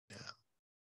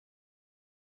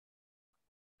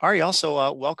Ari,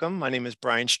 also welcome. My name is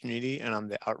Brian Stranidi, and I'm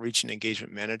the Outreach and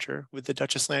Engagement Manager with the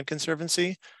Duchess Land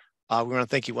Conservancy. We want to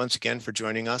thank you once again for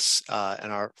joining us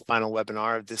in our final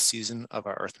webinar of this season of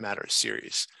our Earth Matters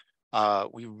series.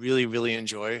 We really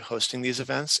enjoy hosting these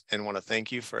events and want to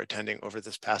thank you for attending over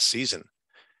this past season.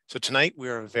 So tonight we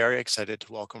are very excited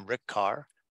to welcome Rick Carr,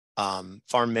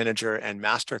 Farm Manager and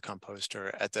Master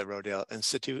Composter at the Rodale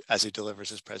Institute, as he delivers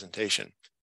his presentation.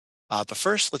 But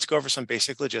first, let's go over some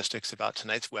basic logistics about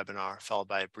tonight's webinar, followed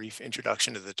by a brief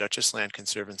introduction to the Duchess Land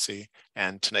Conservancy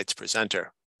and tonight's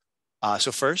presenter.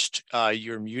 So first,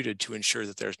 you're muted to ensure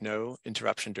that there's no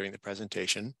interruption during the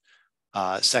presentation.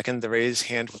 Second, the raise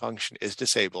hand function is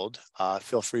disabled.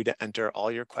 Feel free to enter all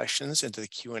your questions into the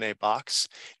Q&A box.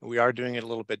 We are doing it a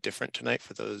little bit different tonight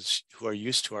for those who are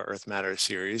used to our Earth Matters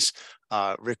series.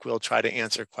 Rick will try to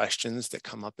answer questions that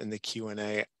come up in the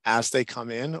Q&A as they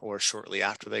come in or shortly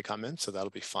after they come in, so that'll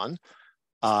be fun.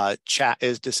 Chat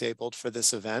is disabled for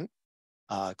this event.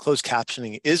 Closed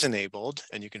captioning is enabled,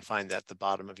 and you can find that at the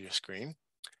bottom of your screen.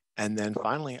 And then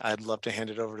finally, I'd love to hand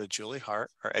it over to Julie Hart,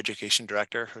 our Education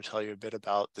Director, who'll tell you a bit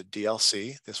about the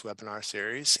DLC, this webinar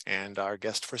series, and our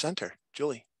guest presenter.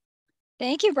 Julie.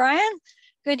 Thank you, Brian.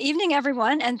 Good evening,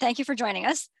 everyone, and thank you for joining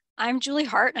us. I'm Julie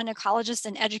Hart, an ecologist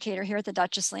and educator here at the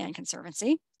Duchess Land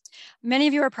Conservancy. Many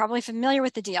of you are probably familiar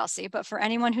with the DLC, but for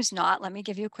anyone who's not, let me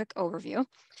give you a quick overview.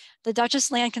 The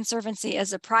Duchess Land Conservancy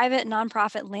is a private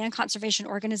nonprofit land conservation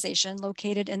organization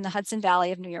located in the Hudson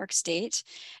Valley of New York State,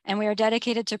 and we are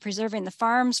dedicated to preserving the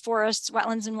farms, forests,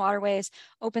 wetlands and waterways,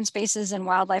 open spaces, and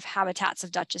wildlife habitats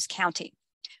of Dutchess County.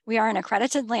 We are an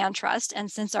accredited land trust, and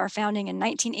since our founding in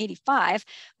 1985,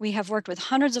 we have worked with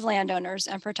hundreds of landowners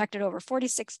and protected over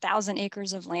 46,000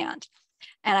 acres of land.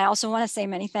 And I also want to say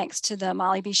many thanks to the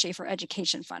Molly B. Schaefer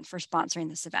Education Fund for sponsoring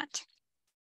this event.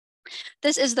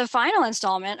 This is the final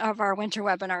installment of our winter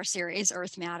webinar series,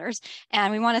 Earth Matters,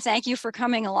 and we want to thank you for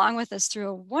coming along with us through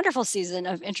a wonderful season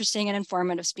of interesting and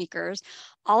informative speakers,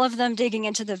 all of them digging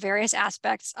into the various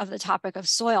aspects of the topic of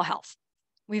soil health.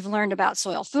 We've learned about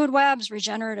soil food webs,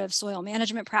 regenerative soil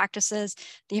management practices,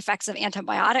 the effects of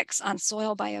antibiotics on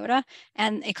soil biota,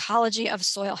 and ecology of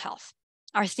soil health.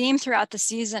 Our theme throughout the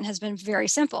season has been very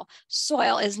simple.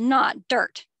 Soil is not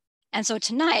dirt. And so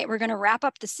tonight we're going to wrap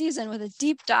up the season with a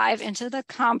deep dive into the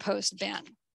compost bin.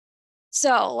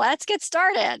 So let's get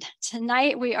started.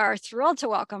 Tonight we are thrilled to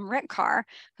welcome Rick Carr,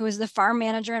 who is the Farm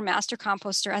Manager and Master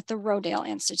Composter at the Rodale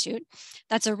Institute.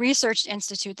 That's a research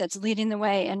institute that's leading the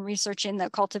way in researching the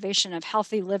cultivation of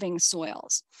healthy living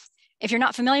soils. If you're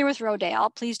not familiar with Rodale,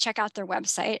 please check out their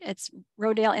website. It's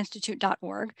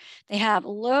rodaleinstitute.org. They have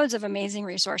loads of amazing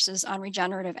resources on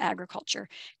regenerative agriculture.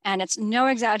 And it's no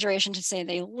exaggeration to say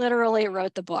they literally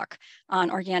wrote the book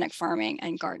on organic farming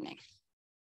and gardening.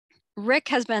 Rick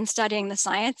has been studying the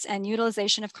science and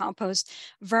utilization of compost,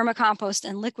 vermicompost,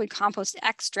 and liquid compost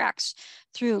extracts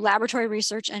through laboratory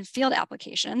research and field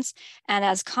applications. And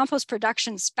as compost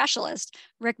production specialist,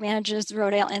 Rick manages the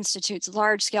Rodale Institute's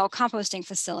large-scale composting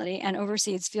facility and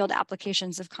oversees field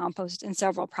applications of compost in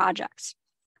several projects.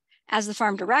 As the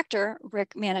farm director,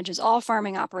 Rick manages all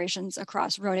farming operations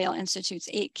across Rodale Institute's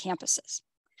 8 campuses.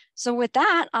 So with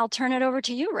that, I'll turn it over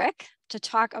to you, Rick, to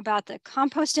talk about the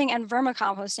composting and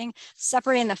vermicomposting,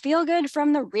 separating the feel good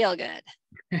from the real good.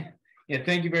 Yeah,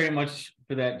 thank you very much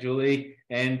for that, Julie,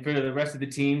 and for the rest of the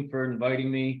team for inviting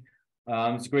me.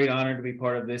 It's a great honor to be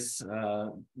part of this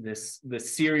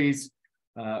this series,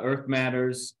 Earth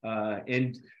Matters.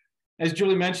 And as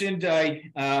Julie mentioned,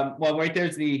 well, right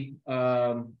there's the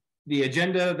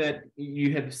agenda that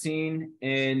you have seen,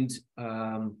 and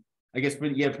I guess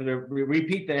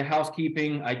repeat the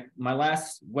housekeeping. My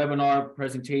last webinar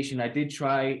presentation, I did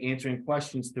try answering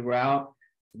questions throughout.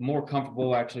 More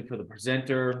comfortable actually for the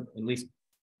presenter, at least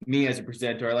me as a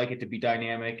presenter. I like it to be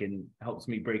dynamic and helps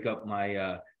me break up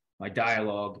my my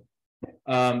dialogue.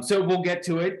 So we'll get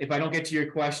to it. If I don't get to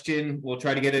your question, we'll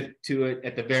try to get to it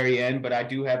at the very end. But I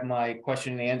do have my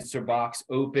question and answer box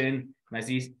open.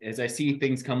 And as I see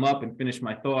things come up and finish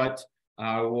my thought,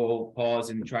 I will pause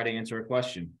and try to answer a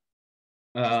question.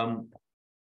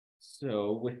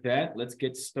 So with that, let's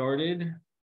get started.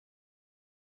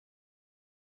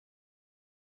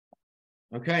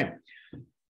 Okay.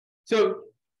 So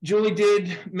Julie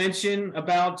did mention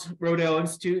about Rodale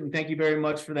Institute, and thank you very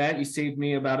much for that. You saved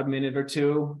me about a minute or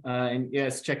two. And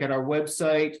yes, check out our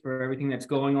website for everything that's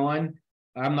going on.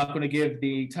 I'm not going to give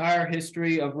the entire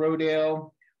history of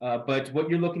Rodale, but what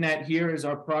you're looking at here is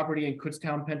our property in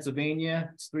Kutztown,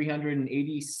 Pennsylvania. It's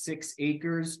 386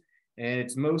 acres. And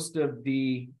it's most of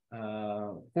the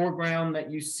foreground that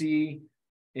you see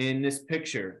in this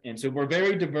picture. And so we're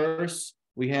very diverse.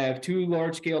 We have 2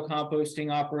 large-scale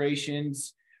composting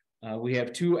operations. We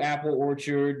have 2 apple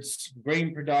orchards,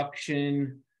 grain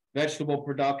production, vegetable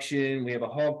production. We have a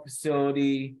hog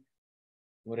facility.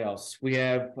 What else? We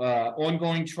have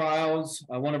ongoing trials.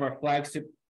 One of our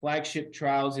flagship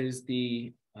trials is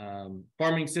the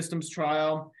farming systems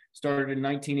trial, started in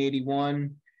 1981,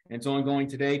 and it's ongoing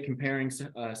today, comparing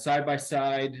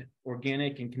side-by-side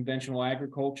organic and conventional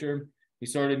agriculture. We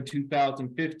started in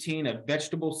 2015, a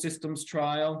vegetable systems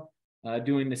trial,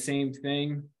 doing the same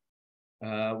thing.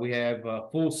 We have a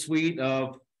full suite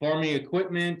of farming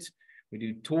equipment. We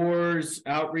do tours,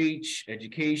 outreach,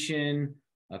 education,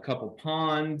 a couple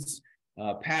ponds,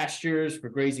 pastures for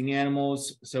grazing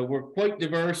animals. So we're quite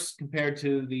diverse compared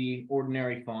to the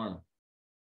ordinary farm.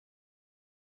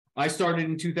 I started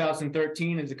in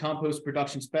 2013 as a compost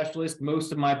production specialist.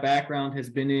 Most of my background has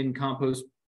been in compost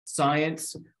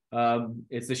science.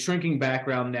 It's a shrinking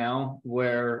background now,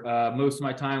 where most of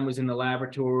my time was in the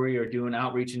laboratory or doing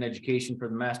outreach and education for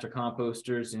the master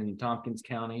composters in Tompkins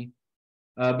County.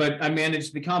 But I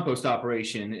managed the compost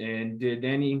operation and did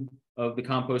any of the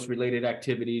compost related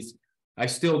activities. I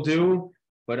still do,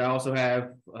 but I also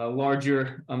have a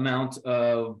larger amount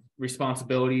of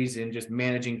responsibilities in just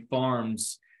managing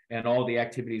farms and all the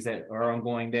activities that are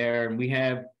ongoing there. And we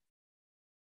have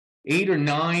 8 or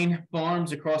 9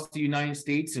 farms across the United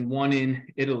States and 1 in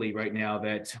Italy right now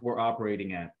that we're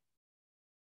operating at.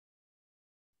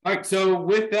 All right, so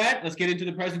with that, let's get into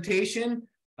the presentation.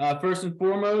 First and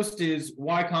foremost is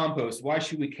why compost? Why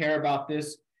should we care about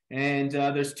this? And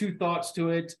there's 2 thoughts to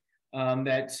it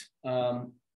that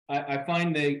I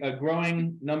find a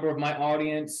growing number of my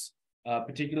audience,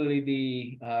 particularly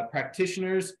the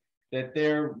practitioners, that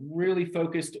they're really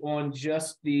focused on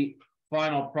just the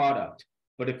final product.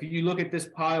 But if you look at this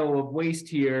pile of waste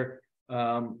here,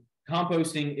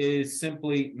 composting is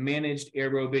simply managed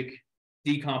aerobic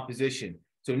decomposition.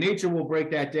 So nature will break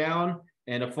that down,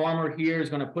 and a farmer here is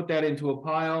going to put that into a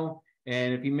pile,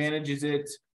 and if he manages it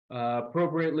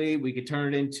appropriately, we could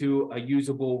turn it into a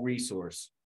usable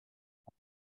resource.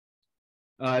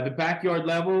 The backyard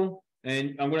level,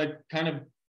 and I'm going to kind of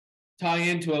tie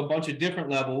into a bunch of different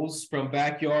levels from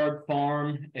backyard,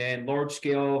 farm, and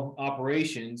large-scale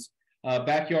operations.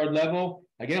 Backyard level,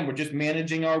 again, we're just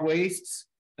managing our wastes,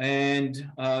 and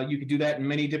you can do that in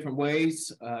many different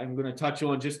ways. I'm going to touch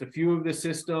on just a few of the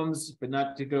systems, but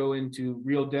not to go into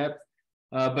real depth.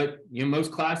 But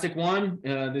most classic one,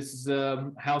 this is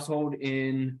a household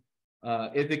in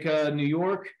Ithaca, New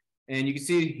York, and you can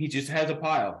see he just has a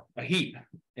pile, a heap,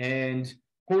 and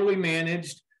poorly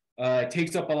managed. It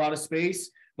takes up a lot of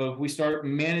space, but if we start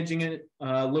managing it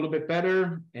a little bit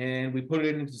better and we put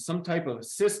it into some type of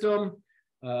system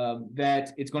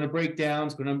that it's going to break down,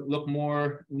 it's going to look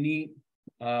more neat,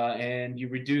 and you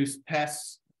reduce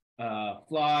pests,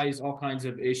 flies, all kinds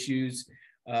of issues,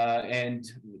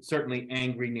 and certainly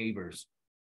angry neighbors.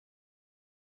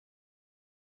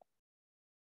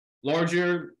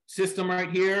 Larger system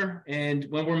right here, and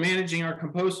when we're managing our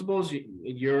compostables,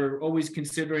 you're always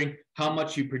considering how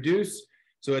much you produce.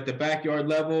 So at the backyard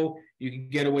level, you can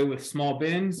get away with small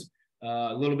bins.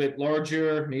 A little bit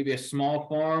larger, maybe a small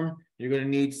farm, you're going to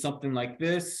need something like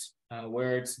this,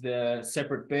 where it's the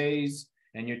separate bays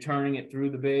and you're turning it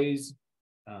through the bays.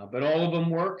 But all of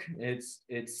them work. It's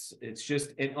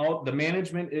just, and all the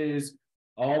management is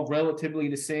all relatively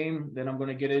the same that I'm going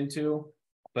to get into.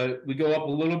 But we go up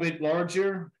a little bit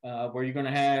larger, where you're going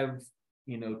to have,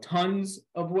 tons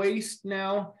of waste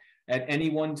now at any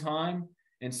one time.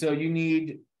 And so you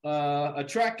need a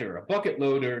tractor, a bucket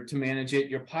loader to manage it.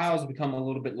 Your piles become a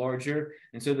little bit larger.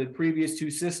 And so the previous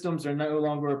 2 systems are no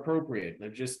longer appropriate. They're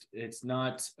just, it's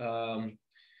not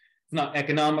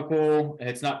economical,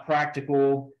 it's not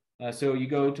practical. So you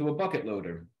go to a bucket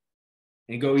loader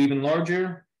and go even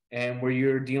larger, and where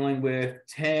you're dealing with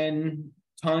 10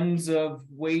 tons of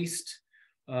waste,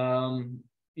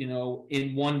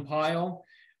 in one pile.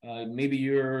 Maybe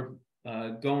you're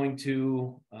going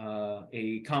to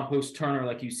a compost turner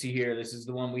like you see here. This is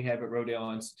the one we have at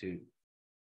Rodale Institute.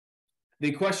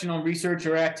 The question on research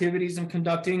or activities I'm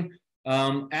conducting,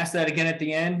 ask that again at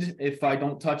the end if I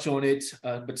don't touch on it,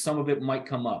 but some of it might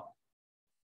come up,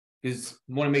 because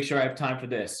I want to make sure I have time for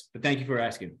this, but thank you for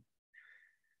asking.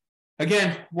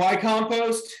 Again, why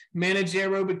compost? Managed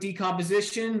aerobic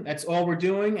decomposition. That's all we're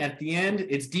doing. At the end,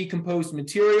 it's decomposed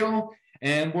material,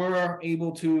 and we're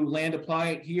able to land apply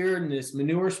it here in this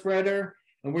manure spreader.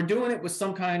 And we're doing it with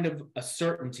some kind of a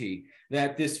certainty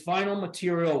that this final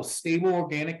material is stable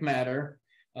organic matter.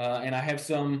 And I have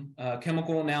some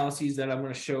chemical analyses that I'm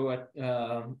going to show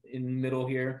in the middle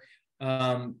here.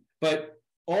 But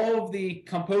all of the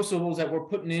compostables that we're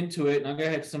putting into it, and I'm going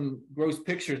to have some gross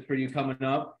pictures for you coming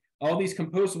up, all these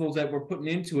compostables that we're putting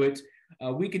into it,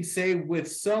 we can say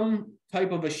with some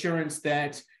type of assurance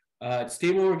that it's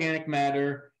stable organic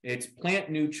matter, it's plant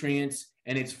nutrients,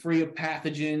 and it's free of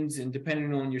pathogens, and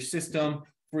depending on your system,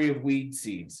 free of weed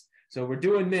seeds. So we're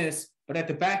doing this, but at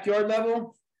the backyard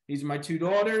level, these are my two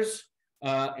daughters,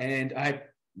 and I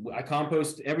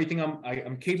compost everything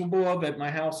I'm capable of at my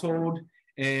household,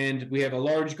 and we have a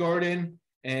large garden,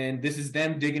 and this is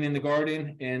them digging in the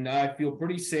garden, and I feel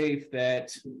pretty safe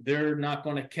that they're not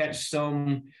going to catch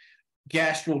some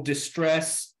gastral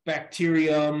distress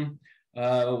bacterium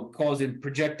causing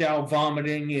projectile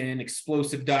vomiting and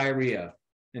explosive diarrhea,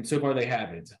 and so far they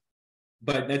haven't.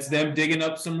 But that's them digging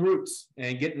up some roots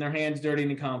and getting their hands dirty in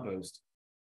the compost.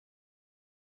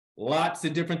 Lots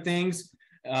of different things.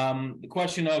 The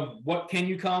question of what can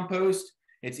you compost?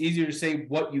 It's easier to say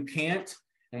what you can't,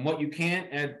 and what you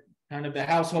can't at kind of the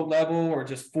household level are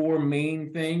just four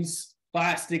main things: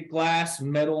 plastic, glass,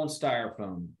 metal, and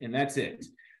styrofoam, and that's it.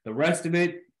 The rest of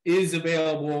it is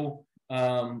available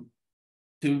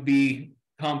to be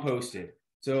composted.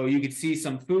 So you can see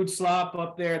some food slop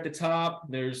up there at the top.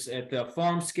 There's at the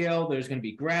farm scale, there's going to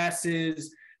be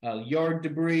grasses, yard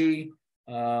debris,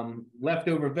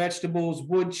 leftover vegetables,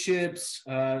 wood chips.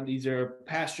 These are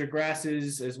pasture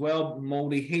grasses as well,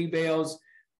 moldy hay bales.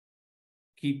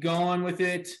 Keep going with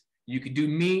it. You could do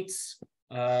meats.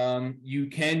 You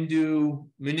can do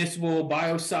municipal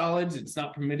biosolids. It's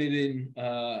not permitted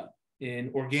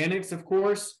in organics, of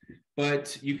course,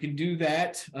 but you can do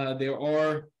that. There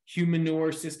are human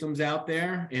manure systems out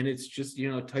there, and it's just,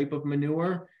 a type of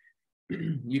manure.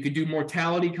 You could do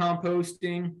mortality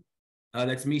composting.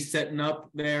 That's me setting up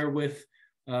there with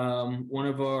one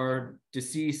of our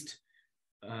deceased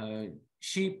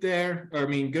sheep there,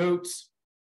 goats.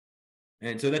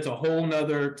 And so that's a whole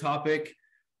nother topic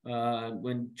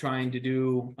when trying to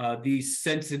do these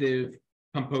sensitive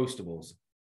compostables.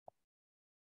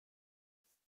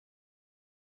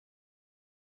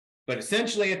 But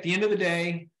essentially, at the end of the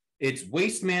day, it's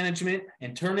waste management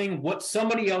and turning what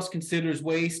somebody else considers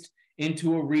waste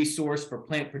into a resource for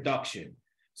plant production.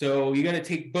 So you got to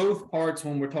take both parts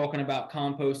when we're talking about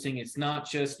composting. It's not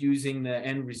just using the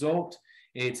end result.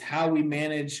 It's how we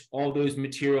manage all those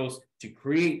materials to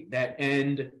create that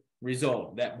end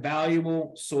result, that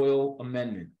valuable soil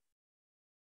amendment.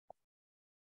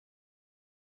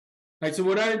 All right, so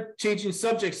what I'm changing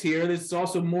subjects here, this is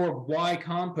also more of why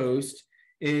compost,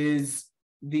 is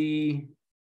the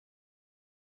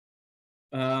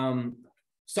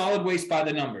solid waste by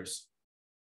the numbers.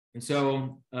 And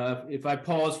so if I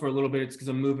pause for a little bit, it's because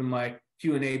I'm moving my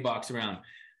Q&A box around.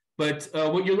 But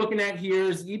what you're looking at here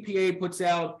is EPA puts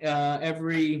out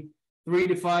every 3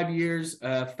 to 5 years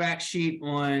a fact sheet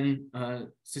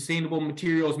on sustainable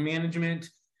materials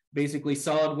management, basically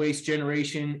solid waste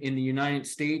generation in the United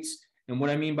States. And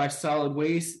what I mean by solid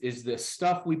waste is the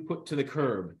stuff we put to the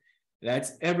curb.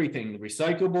 That's everything, the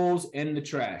recyclables and the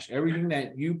trash. Everything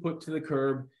that you put to the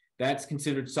curb, that's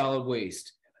considered solid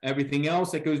waste. Everything else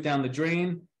that goes down the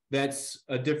drain, that's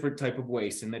a different type of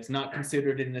waste, and that's not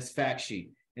considered in this fact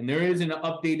sheet. And there is an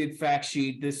updated fact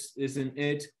sheet. This isn't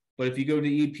it, but if you go to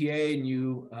EPA and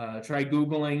you try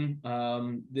Googling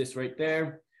this right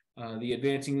there, the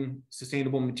Advancing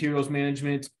Sustainable Materials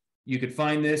Management, you could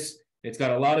find this. It's got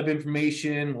a lot of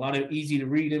information, a lot of easy to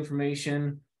read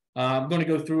information. I'm going to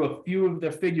go through a few of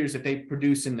the figures that they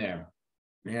produce in there.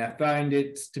 And I find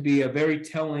it to be a very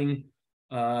telling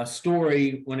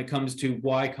story when it comes to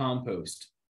why compost.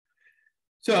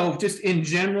 So just in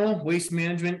general, waste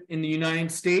management in the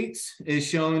United States is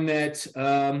showing that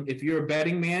if you're a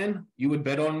betting man, you would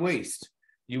bet on waste.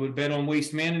 You would bet on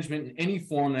waste management in any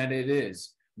form that it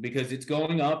is, because it's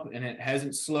going up and it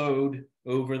hasn't slowed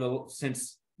over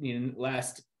since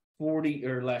last 40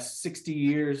 or last 60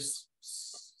 years,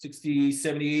 60,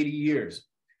 70, 80 years.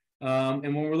 And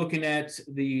when we're looking at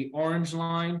the orange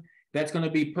line, that's going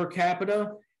to be per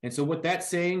capita. And so what that's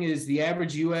saying is the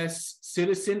average US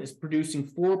citizen is producing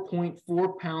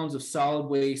 4.4 pounds of solid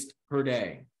waste per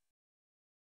day.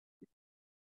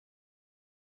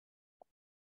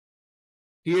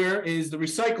 Here is the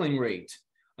recycling rate.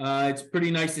 It's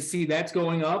pretty nice to see that's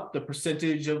going up. The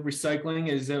percentage of recycling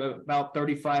is about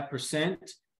 35%,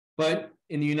 but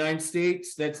in the United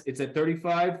States, it's at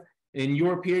 35. In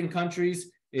European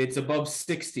countries, it's above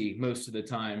 60 most of the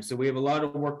time. So we have a lot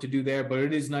of work to do there, but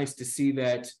it is nice to see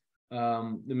that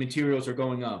the materials are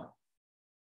going up.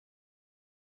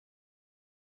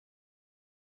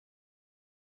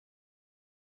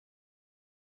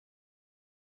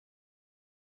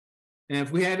 And if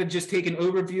we had to just take an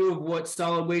overview of what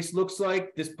solid waste looks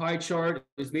like, this pie chart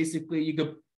is basically, you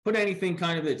could put anything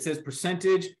kind of that says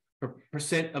percentage,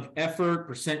 percent of effort,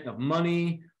 percent of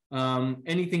money,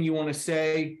 anything you want to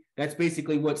say. That's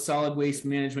basically what solid waste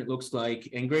management looks like.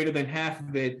 And greater than half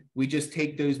of it, we just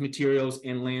take those materials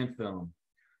and landfill them.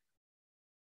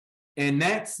 And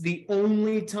that's the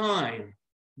only time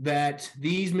that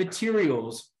these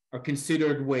materials are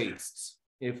considered wastes.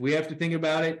 If we have to think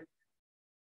about it,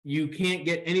 you can't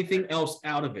get anything else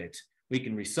out of it. We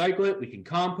can recycle it, we can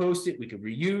compost it, we can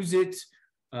reuse it,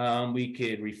 we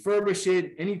could refurbish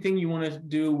it, anything you want to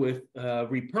do with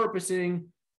repurposing.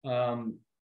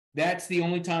 That's the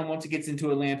only time once it gets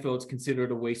into a landfill, it's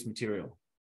considered a waste material.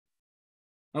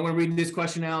 I'm going to read this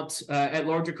question out. At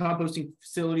larger composting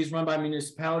facilities run by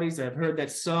municipalities, I've heard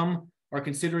that some are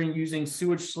considering using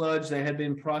sewage sludge that have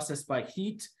been processed by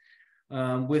heat.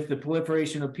 With the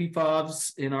proliferation of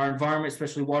PFAS in our environment,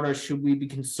 especially water, should we be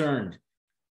concerned?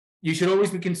 You should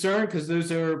always be concerned because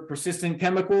those are persistent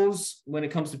chemicals when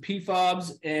it comes to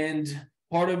PFAS, and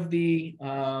part of the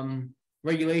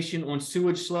regulation on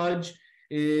sewage sludge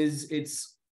is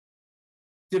it's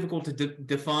difficult to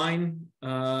define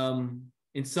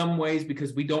in some ways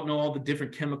because we don't know all the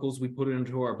different chemicals we put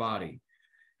into our body.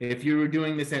 If you're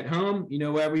doing this at home, you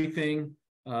know everything.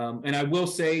 And I will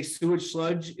say sewage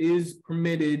sludge is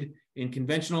permitted in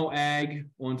conventional ag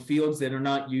on fields that are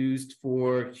not used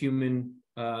for human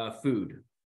food.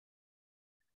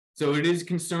 So it is a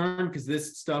concern because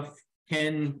this stuff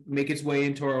can make its way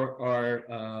into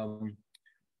our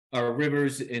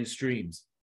rivers and streams.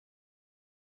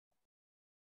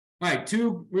 All right,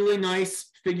 two really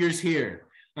nice figures here.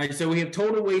 All right, so we have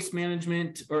total waste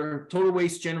management or total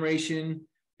waste generation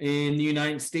in the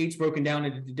United States broken down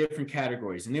into different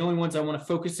categories. And the only ones I want to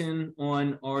focus in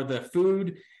on are the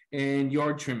food and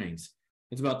yard trimmings.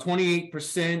 It's about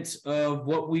 28% of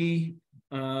what we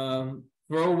throw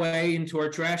away into our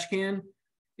trash can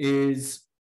is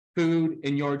food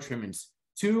and yard trimmings.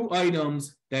 Two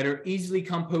items that are easily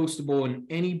compostable in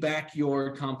any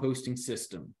backyard composting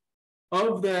system.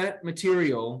 Of that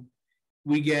material,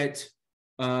 we get,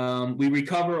 we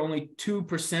recover only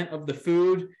 2% of the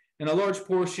food, and a large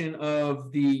portion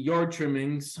of the yard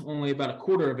trimmings, only about a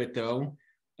quarter of it though,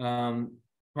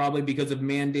 probably because of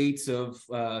mandates of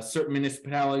certain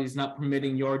municipalities not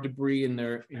permitting yard debris in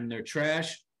their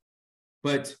trash.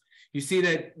 But you see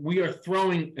that we are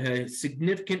throwing a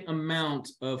significant amount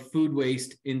of food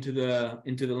waste into the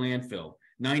landfill.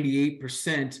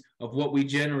 98% of what we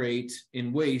generate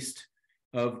in waste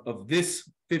of this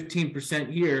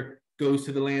 15% here goes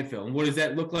to the landfill. And what does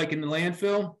that look like in the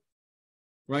landfill?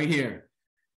 Right here.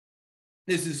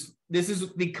 This is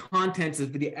the contents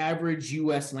of the average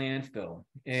US landfill.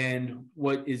 And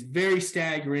what is very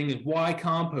staggering is why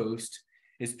compost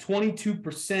is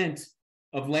 22%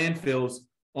 of landfills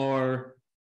are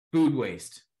food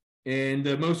waste. And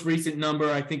the most recent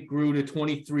number, I think, grew to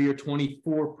 23 or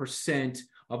 24%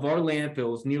 of our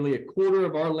landfills. Nearly a quarter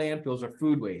of our landfills are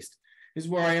food waste. This is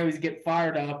where I always get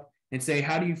fired up and say,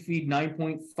 how do you feed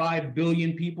 9.5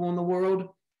 billion people in the world?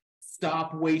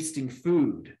 Stop wasting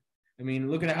food. I mean,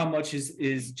 look at how much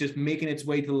is just making its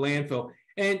way to the landfill.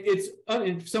 And it's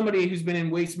somebody who's been in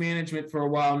waste management for a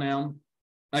while now,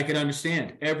 I can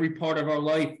understand. Every part of our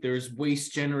life, there's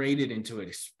waste generated into it,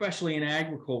 especially in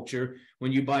agriculture.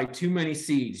 When you buy too many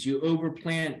seeds, you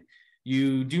overplant,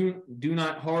 you do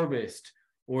not harvest,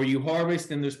 or you harvest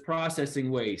and there's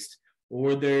processing waste,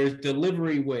 or there's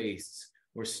delivery wastes,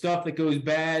 or stuff that goes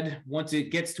bad once it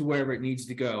gets to wherever it needs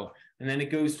to go. And then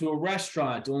it goes to a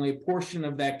restaurant, only a portion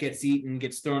of that gets eaten,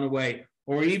 gets thrown away.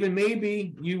 Or even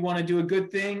maybe you want to do a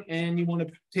good thing and you want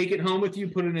to take it home with you,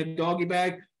 put it in a doggy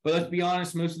bag. But let's be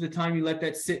honest, most of the time you let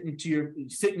that sit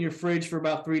in your fridge for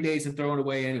about 3 days and throw it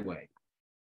away anyway.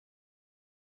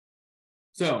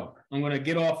 So I'm going to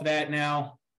get off of that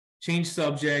now, change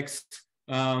subjects,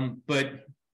 but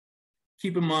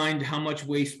keep in mind how much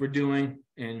waste we're doing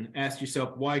and ask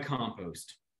yourself, why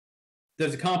compost?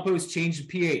 Does a compost change the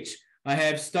pH? I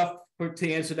have stuff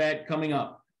to answer that coming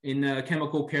up in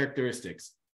chemical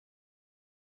characteristics.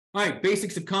 All right,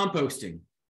 basics of composting.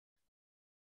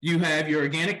 You have your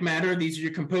organic matter. These are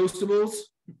your compostables,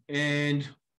 and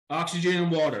oxygen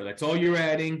and water. That's all you're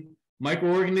adding.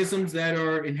 Microorganisms that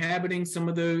are inhabiting some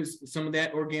of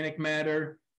that organic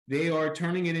matter, they are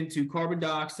turning it into carbon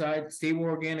dioxide, stable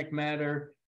organic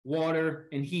matter, water,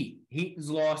 and heat. Heat is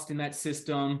lost in that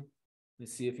system.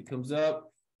 Let's see if it comes up.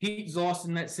 Heat is lost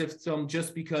in that system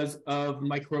just because of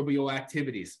microbial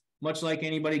activities. Much like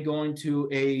anybody going to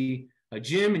a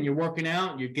gym and you're working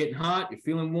out, you're getting hot, you're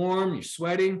feeling warm, you're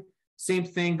sweating. same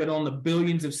thing, but on the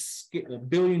billions and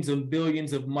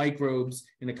billions of microbes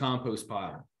in a compost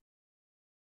pile.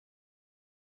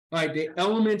 All right, the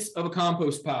elements of a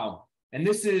compost pile. And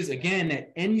this is, again,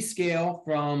 at any scale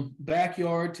from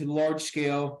backyard to large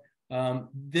scale.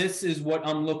 This is what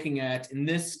I'm looking at. And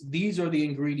these are the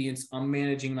ingredients I'm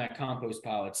managing my compost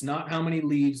pile. It's not how many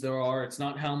leaves there are. It's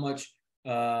not how much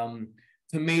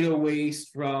tomato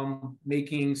waste from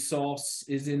making sauce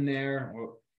is in there.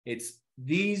 Or it's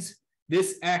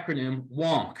this acronym,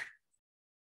 WONC,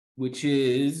 which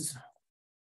is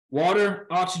water,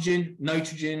 oxygen,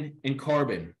 nitrogen, and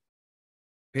carbon.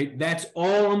 Okay, that's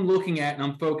all I'm looking at and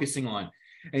I'm focusing on.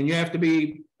 And you have to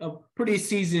be a pretty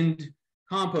seasoned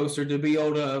composter to be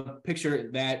able to picture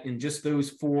that in just those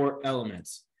 4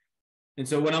 elements. And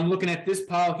so when I'm looking at this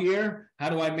pile here, how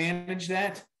do I manage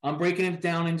that? I'm breaking it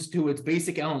down into its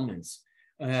basic elements.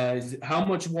 How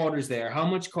much water is there, how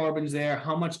much carbon is there,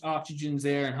 how much oxygen is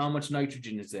there, and how much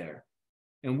nitrogen is there.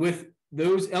 And with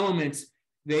those elements,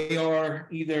 they are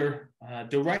either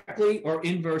directly or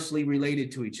inversely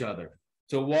related to each other.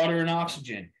 So water and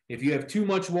oxygen. If you have too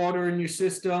much water in your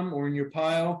system or in your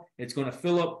pile, it's going to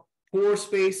fill up pore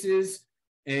spaces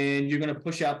and you're going to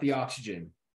push out the oxygen.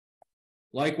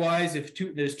 Likewise, if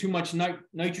there's too much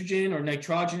nitrogen or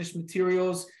nitrogenous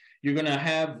materials, you're going to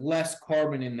have less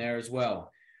carbon in there as well.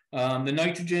 The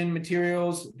nitrogen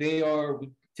materials, we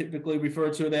typically refer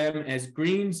to them as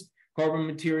greens, carbon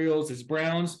materials as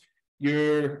browns.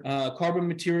 Your carbon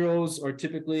materials are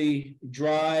typically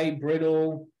dry,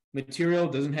 brittle material,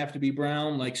 doesn't have to be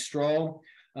brown like straw.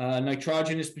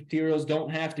 Nitrogenous materials don't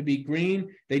have to be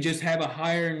green. They just have a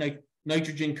higher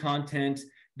nitrogen content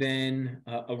than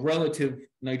a relative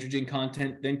nitrogen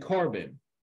content than carbon.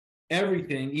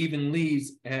 Everything, even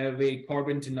leaves, have a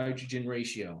carbon to nitrogen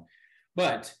ratio.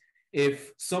 But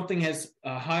if something has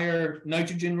a higher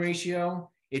nitrogen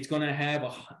ratio, it's going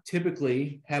to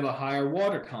typically have a higher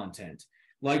water content.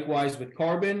 Likewise with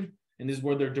carbon, and this is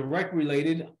where they're direct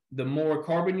related, the more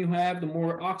carbon you have, the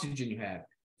more oxygen you have.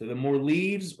 So the more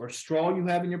leaves or straw you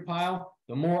have in your pile,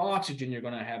 the more oxygen you're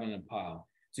going to have in a pile.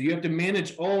 So you have to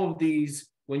manage all of these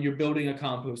when you're building a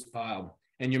compost pile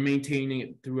and you're maintaining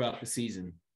it throughout the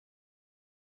season.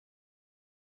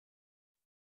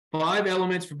 5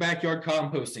 elements for backyard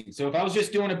composting. So if I was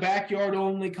just doing a backyard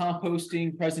only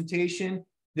composting presentation,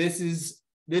 this is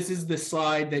the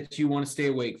slide that you want to stay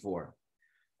awake for.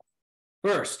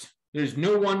 First, there's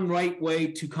no one right way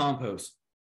to compost.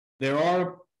 There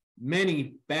are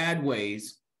many bad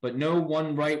ways, but no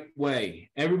one right way.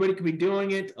 Everybody could be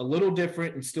doing it a little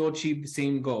different and still achieve the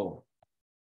same goal.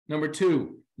 Number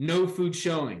 2, no food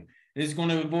showing. This is going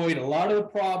to avoid a lot of the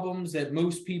problems that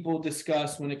most people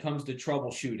discuss when it comes to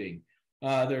troubleshooting.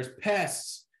 There's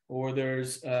pests, or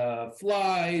there's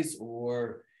flies,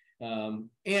 or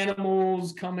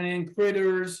animals coming in,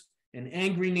 critters, and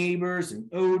angry neighbors and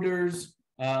odors.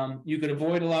 You could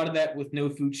avoid a lot of that with no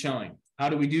food showing. How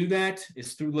do we do that?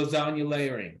 It's through lasagna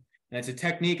layering. That's a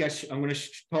technique I'm going to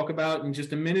talk about in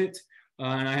just a minute,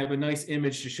 and I have a nice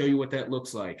image to show you what that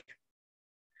looks like.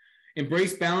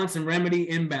 Embrace balance and remedy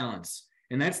imbalance.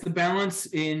 And that's the balance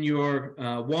in your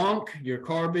WONC, your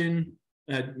carbon,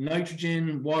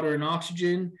 nitrogen, water, and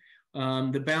oxygen.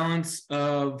 The balance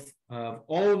of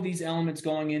all of these elements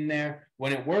going in there.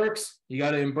 When it works, you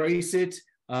got to embrace it.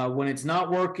 When it's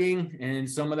not working, and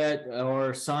some of that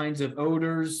are signs of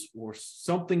odors or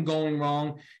something going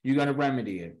wrong, you got to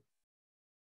remedy it.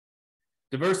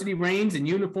 Diversity reigns and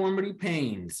uniformity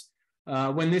pains.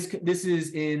 When this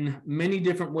is in many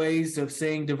different ways of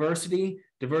saying diversity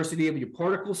of your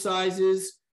particle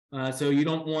sizes. So you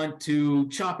don't want to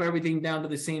chop everything down to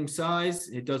the same size.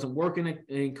 It doesn't work in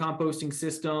a composting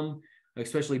system,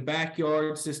 especially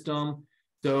backyard system.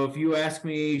 So if you ask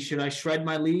me, should I shred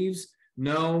my leaves?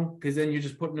 No, because then you're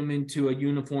just putting them into a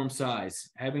uniform size.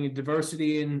 Having a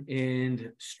diversity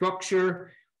in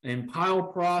structure and pile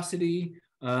porosity,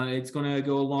 it's going to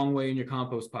go a long way in your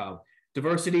compost pile.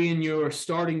 Diversity in your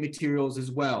starting materials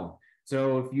as well.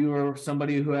 So if you're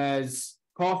somebody who has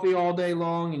coffee all day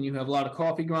long and you have a lot of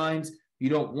coffee grinds, you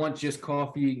don't want just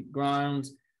coffee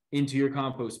grinds into your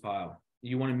compost pile.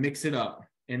 You want to mix it up,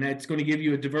 and that's going to give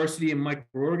you a diversity in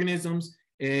microorganisms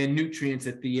and nutrients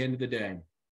at the end of the day.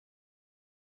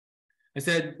 I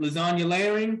said lasagna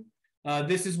layering.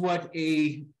 This is what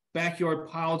a backyard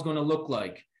pile is going to look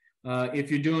like if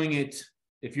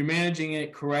you're managing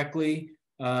it correctly.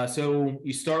 So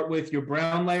you start with your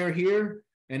brown layer here,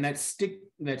 and that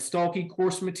stalky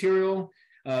coarse material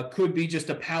could be just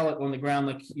a pallet on the ground,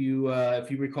 like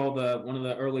if you recall one of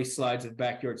the early slides of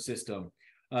backyard system.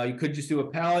 You could just do a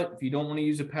pallet. If you don't want to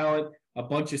use a pallet, a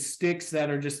bunch of sticks that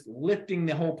are just lifting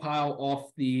the whole pile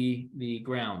off the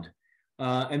ground.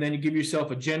 And then you give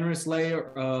yourself a generous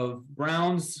layer of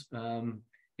browns.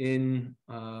 In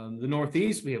the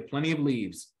Northeast, we have plenty of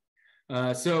leaves.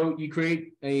 So you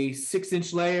create a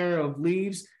 6-inch layer of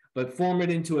leaves, but form it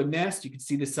into a nest. You can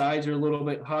see the sides are a little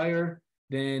bit higher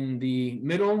than the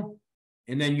middle.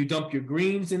 And then you dump your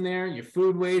greens in there, your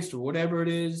food waste or whatever it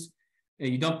is. And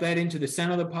you dump that into the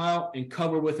center of the pile and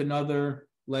cover with another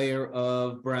layer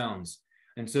of browns.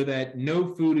 And so that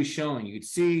no food is showing. You can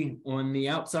see on the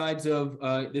outsides of,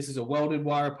 this is a welded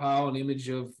wire pile, an image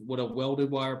of what a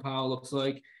welded wire pile looks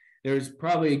like. There's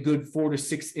probably a good 4 to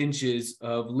 6 inches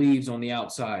of leaves on the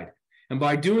outside. And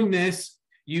by doing this,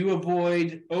 you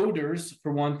avoid odors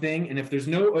for one thing. And if there's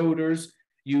no odors,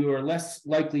 you are less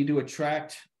likely to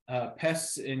attract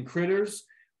pests and critters,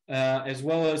 as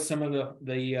well as some of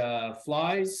the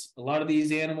flies. A lot of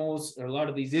these animals, or a lot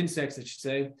of these insects, I should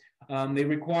say, they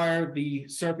require the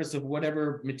surface of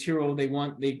whatever material they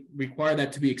want. They require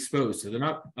that to be exposed. So they're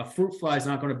not, a fruit fly is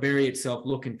not going to bury itself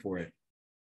looking for it.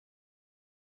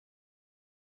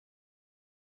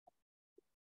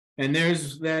 And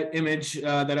there's that image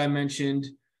that I mentioned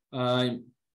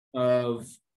of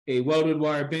a welded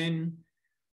wire bin.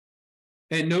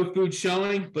 And no food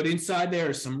showing, but inside there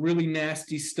is some really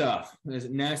nasty stuff. There's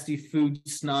nasty food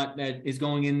snot that is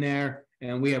going in there.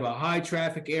 And we have a high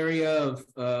traffic area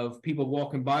of people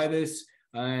walking by this.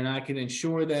 And I can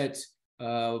ensure that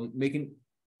doing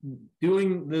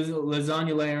the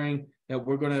lasagna layering, that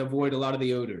we're going to avoid a lot of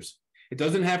the odors. It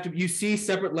doesn't have to, you see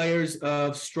separate layers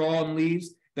of straw and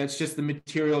leaves. That's just the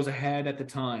materials I had at the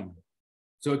time.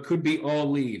 So it could be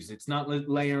all leaves. It's not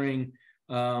layering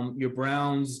your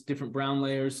browns, different brown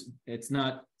layers. It's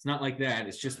not like that.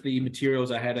 It's just the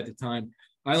materials I had at the time.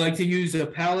 I like to use a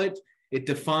palette. It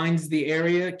defines the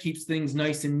area, keeps things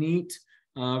nice and neat,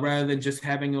 rather than just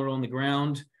having it on the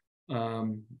ground.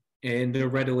 And they're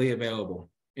readily available.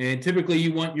 And typically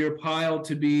you want your pile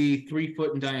to be 3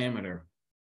 foot in diameter.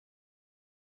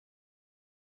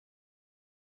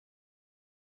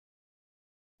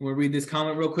 We'll read this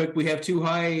comment real quick. We have too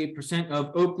high a percent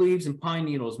of oak leaves and pine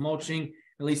needles. Mulching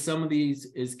at least some of these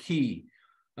is key.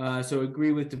 So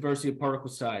agree with diversity of particle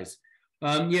size.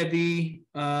 Yeah, the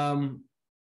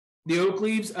oak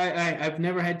leaves, I've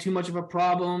never had too much of a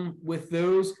problem with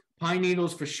those. Pine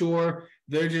needles for sure.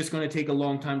 They're just going to take a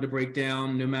long time to break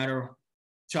down, no matter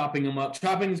chopping them up.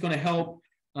 Chopping is going to help,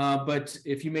 but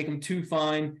if you make them too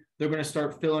fine, they're going to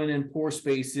start filling in pore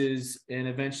spaces and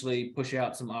eventually push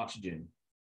out some oxygen.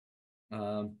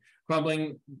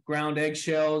 Crumbling ground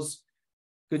eggshells,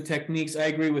 good techniques. I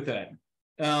agree with that.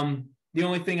 The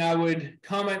only thing I would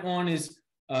comment on is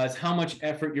how much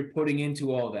effort you're putting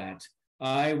into all that.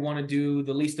 I want to do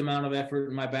the least amount of effort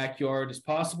in my backyard as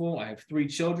possible. I have 3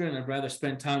 children. I'd rather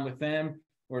spend time with them,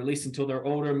 or at least until they're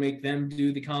older, make them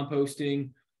do the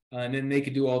composting, and then they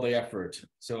could do all the effort.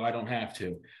 So I don't have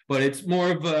to. But it's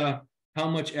more of how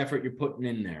much effort you're putting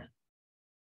in there.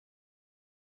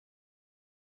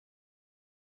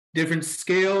 Different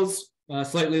scales,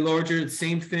 slightly larger, the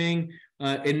same thing.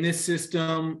 In this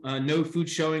system, no food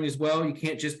showing as well. You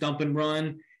can't just dump and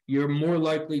run. You're more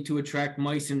likely to attract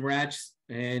mice and rats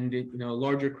and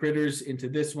larger critters into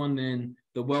this one than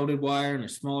the welded wire and a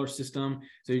smaller system.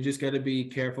 So you just got to be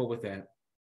careful with that.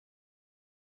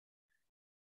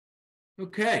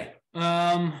 Okay.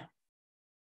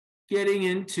 Getting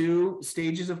into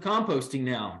stages of composting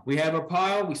now. We have our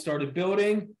pile. We started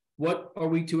building. What are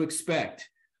we to expect?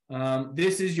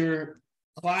 This is your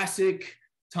classic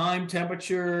time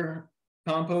temperature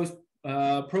compost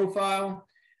profile.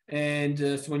 And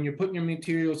so when you're putting your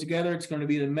materials together, it's going to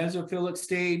be the mesophilic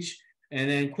stage. And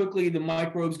then quickly the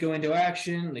microbes go into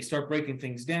action. They start breaking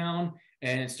things down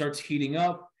and it starts heating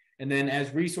up. And then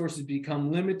as resources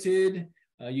become limited,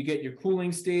 you get your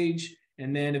cooling stage.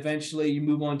 And then eventually you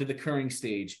move on to the curing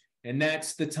stage. And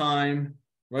that's the time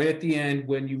right at the end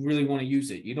when you really want to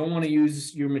use it. You don't want to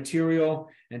use your material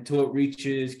until it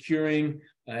reaches curing.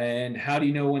 And how do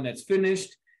you know when that's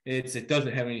finished? It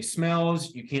doesn't have any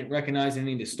smells. You can't recognize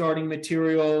any of the starting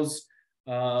materials.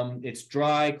 It's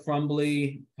dry,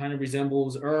 crumbly, kind of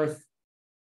resembles earth.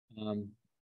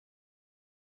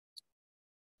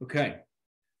 Okay,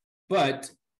 but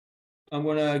I'm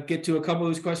going to get to a couple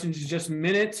of these questions in just a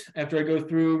minute after I go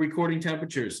through recording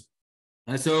temperatures.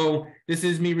 So this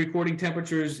is me recording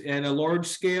temperatures at a large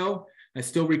scale. I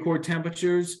still record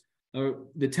temperatures.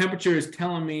 The temperature is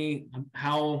telling me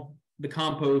how the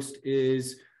compost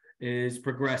is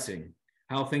progressing,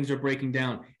 how things are breaking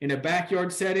down. In a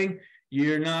backyard setting,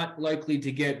 you're not likely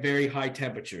to get very high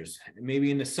temperatures.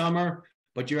 Maybe in the summer,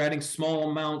 but you're adding small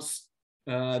amounts,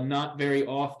 not very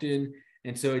often.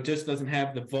 And so it just doesn't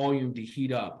have the volume to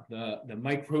heat up, the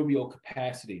microbial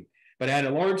capacity. But at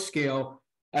a large scale,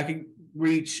 I can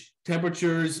reach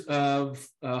temperatures of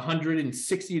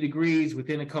 160 degrees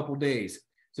within a couple days.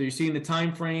 So you're seeing the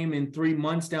time frame in 3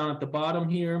 months down at the bottom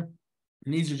here.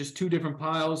 And these are just two different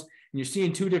piles. And you're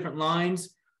seeing two different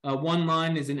lines. One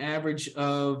line is an average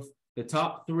of the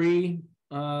top 3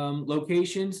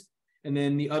 locations. And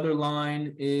then the other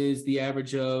line is the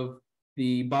average of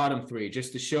the bottom 3,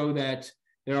 just to show that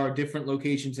there are different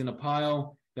locations in a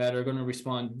pile that are going to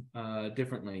respond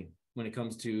differently when it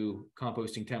comes to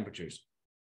composting temperatures.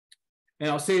 And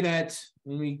I'll say that,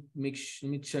 let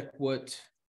me check what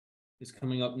is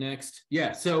coming up next.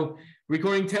 Yeah, so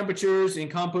recording temperatures in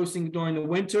composting during the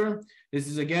winter. This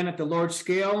is again at the large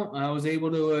scale. I was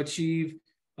able to achieve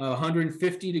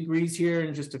 150 degrees here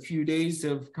in just a few days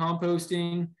of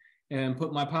composting and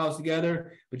put my piles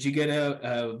together. But you get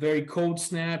a very cold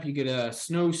snap, you get a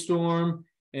snowstorm,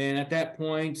 and at that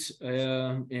point,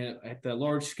 at the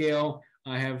large scale,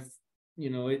 I have,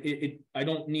 I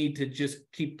don't need to just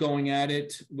keep going at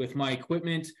it with my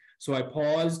equipment. So I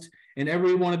paused, and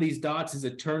every one of these dots is a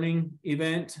turning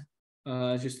event,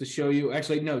 just to show you.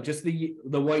 Actually, no, just the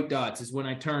white dots is when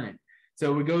I turn it.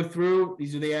 So we go through,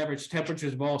 these are the average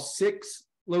temperatures of all 6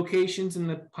 locations in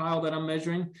the pile that I'm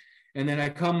measuring. And then I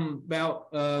come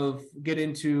get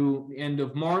into the end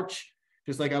of March,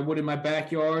 just like I would in my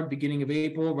backyard, beginning of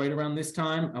April, right around this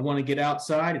time. I want to get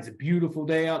outside. It's a beautiful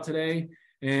day out today,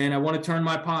 and I want to turn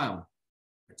my pile.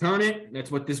 Turn it.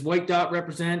 That's what this white dot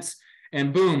represents.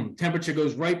 And boom, temperature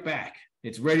goes right back.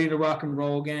 It's ready to rock and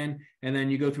roll again. And then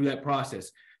you go through that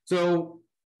process. So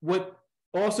what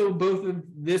also both of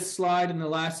this slide and the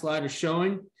last slide are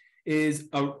showing is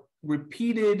a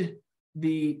repeated,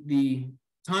 the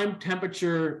time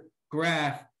temperature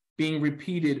graph being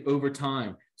repeated over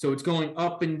time. So it's going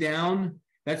up and down.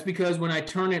 That's because when I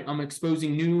turn it, I'm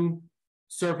exposing new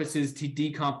surfaces to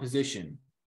decomposition.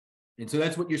 And so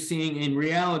that's what you're seeing in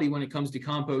reality when it comes to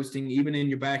composting, even in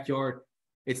your backyard.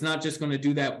 It's not just going to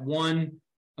do that one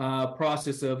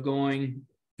process of going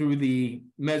through the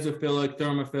mesophilic,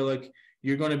 thermophilic.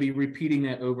 You're going to be repeating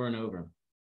that over and over.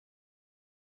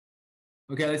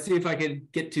 Okay, let's see if I can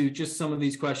get to just some of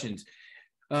these questions.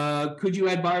 Could you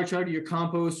add biochar to your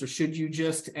compost, or should you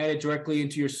just add it directly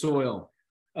into your soil?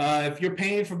 If you're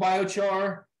paying for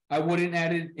biochar, I wouldn't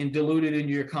add it and dilute it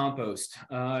into your compost.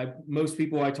 Most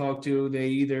people I talk to, they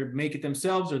either make it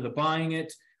themselves or they're buying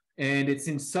it, and it's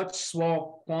in such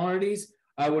small quantities.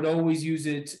 I would always use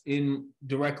it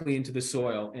directly into the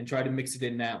soil and try to mix it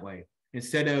in that way.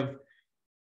 Instead of,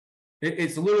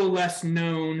 it's a little less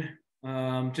known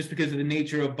just because of the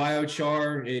nature of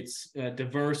biochar. It's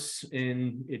diverse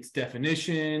in its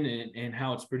definition and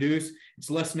how it's produced. It's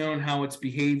less known how it's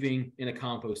behaving in a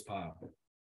compost pile.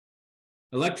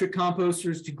 Electric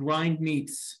composters to grind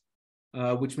meats,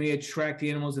 which may attract the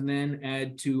animals and then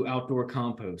add to outdoor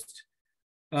compost.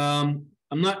 I'm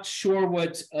not sure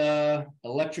what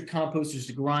electric composters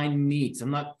to grind meats.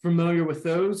 I'm not familiar with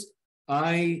those.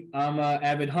 I'm an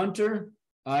avid hunter.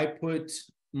 I put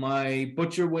my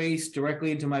butcher waste directly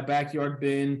into my backyard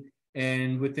bin,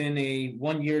 and within a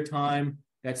 1 year time,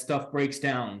 that stuff breaks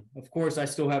down. Of course, I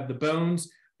still have the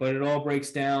bones, but it all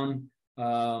breaks down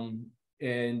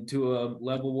and to a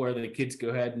level where the kids go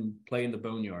ahead and play in the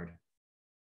boneyard.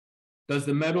 Does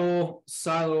the metal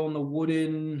silo on the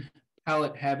wooden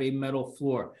pallet have a metal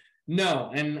floor? No,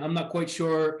 and I'm not quite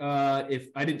sure if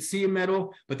I didn't see a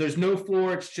metal, but there's no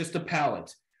floor, it's just a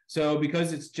pallet. So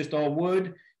because it's just all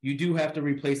wood, you do have to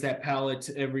replace that pallet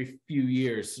every few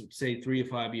years, say 3 to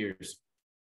 5 years.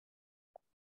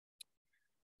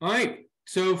 All right,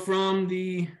 so from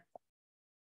the,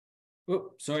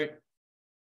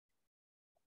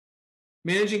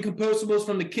 managing compostables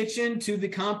from the kitchen to the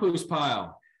compost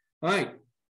pile. All right,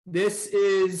 this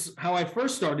is how I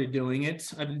first started doing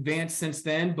it. I've advanced since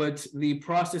then, but the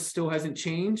process still hasn't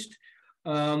changed.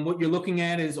 What you're looking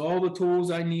at is all the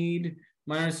tools I need,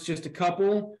 minus just a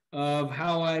couple, of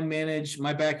how I manage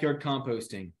my backyard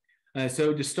composting.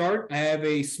 So to start, I have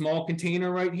a small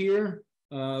container right here,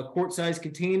 a quart-sized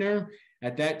container.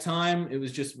 At that time, it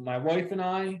was just my wife and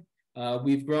I.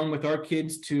 We've grown with our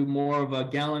kids to more of a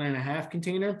 1.5 gallon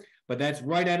container, but that's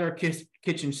right at our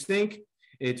kitchen sink.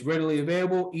 It's readily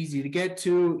available, easy to get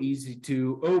to, easy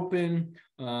to open,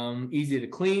 easy to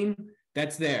clean.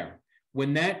 That's there.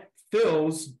 When that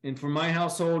fills, and for my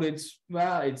household, it's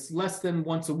less than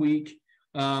once a week.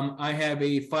 I have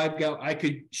a 5 gallon. I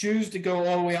could choose to go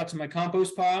all the way out to my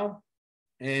compost pile,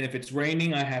 and if it's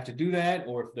raining, I have to do that,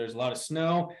 or if there's a lot of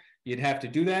snow, you'd have to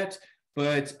do that.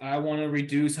 but I want to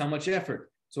reduce how much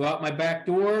effort. So out my back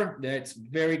door, that's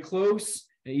very close,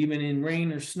 even in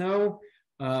rain or snow,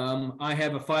 I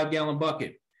have a 5-gallon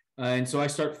bucket. And so I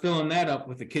start filling that up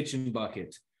with a kitchen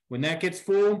bucket. When that gets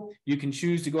full, you can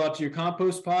choose to go out to your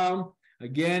compost pile.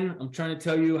 Again, I'm trying to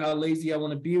tell you how lazy I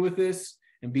want to be with this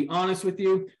and be honest with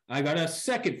you. I got a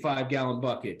second 5-gallon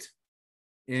bucket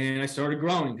and I started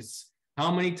growing because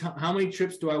how many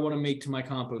trips do I want to make to my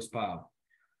compost pile?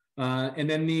 And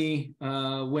then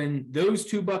when those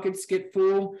 2 buckets get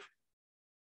full,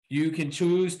 you can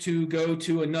choose to go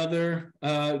to another,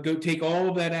 go take all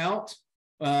of that out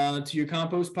to your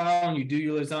compost pile and you do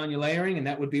your lasagna layering, and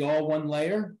that would be all one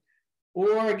layer.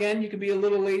 Or again, you could be a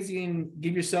little lazy and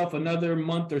give yourself another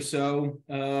month or so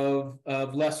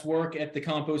of less work at the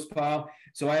compost pile.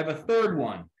 So I have a third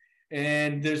one,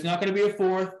 and there's not going to be a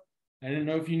fourth. I didn't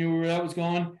know if you knew where that was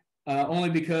going, only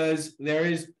because there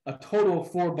is a total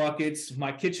of 4 buckets,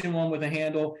 my kitchen one with a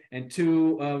handle, and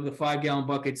 2 of the 5-gallon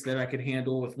buckets that I could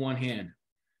handle with one hand.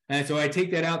 And so I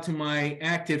take that out to my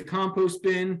active compost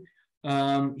bin.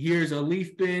 Here's a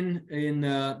leaf bin in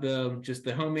just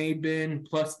the homemade bin,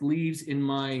 plus leaves in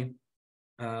my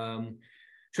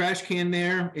trash can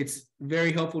there. It's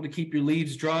very helpful to keep your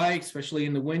leaves dry, especially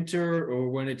in the winter or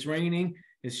when it's raining.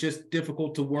 It's just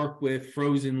difficult to work with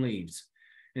frozen leaves.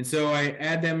 And so I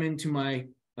add them into my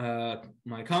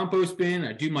my compost bin.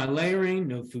 I do my layering,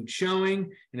 no food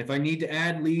showing. And if I need to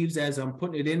add leaves as I'm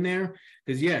putting it in there,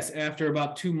 because yes, after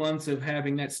about 2 months of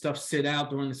having that stuff sit out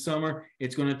during the summer,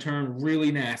 it's going to turn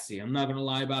really nasty. I'm not going to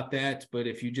lie about that, but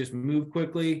if you just move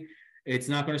quickly, it's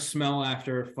not going to smell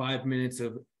after 5 minutes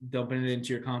of dumping it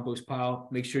into your compost pile.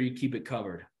 Make sure you keep it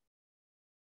covered.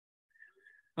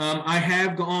 I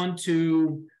have gone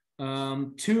to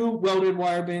 2 welded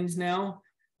wire bins now.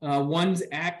 One's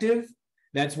active.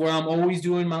 That's where I'm always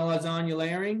doing my lasagna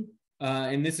layering.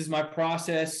 And this is my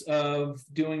process of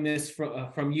doing this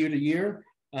from year to year.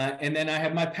 And then I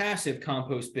have my passive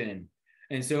compost bin.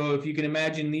 And so if you can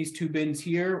imagine these 2 bins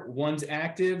here, one's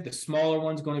active, the smaller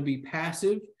one's going to be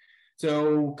passive.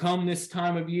 So come this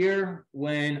time of year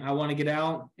when I want to get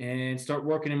out and start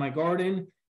working in my garden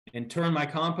and turn my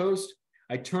compost,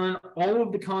 I turn all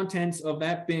of the contents of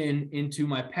that bin into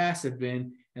my passive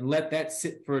bin and let that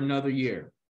sit for another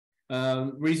year.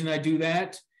 Reason I do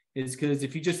that is because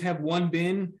if you just have one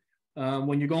bin,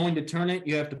 when you're going to turn it,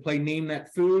 you have to play name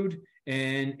that food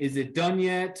and is it done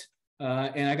yet?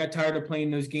 And I got tired of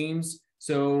playing those games.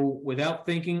 So without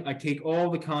thinking, I take all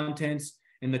the contents,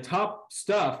 and the top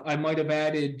stuff I might have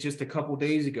added just a couple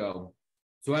days ago.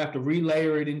 So I have to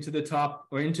relayer it into the top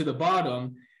or into the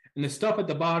bottom. And the stuff at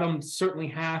the bottom, certainly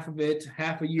half of it,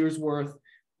 half a year's worth,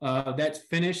 that's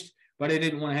finished. But I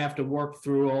didn't want to have to work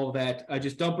through all that. I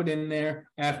just dump it in there.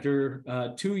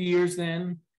 After 2 years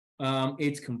then,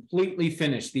 it's completely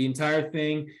finished, the entire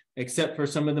thing, except for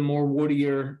some of the more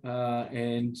woodier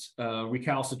and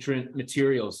recalcitrant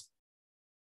materials.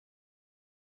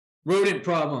 Rodent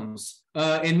problems.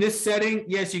 In this setting,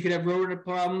 yes, you could have rodent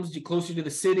problems. You're closer to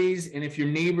the cities, and if your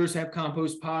neighbors have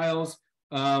compost piles,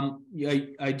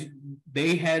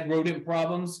 they had rodent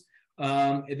problems.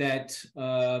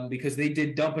 Because they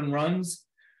did dump and runs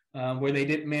where they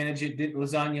didn't manage it, didn't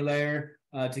lasagna layer.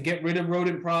 To get rid of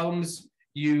rodent problems,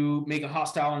 you make a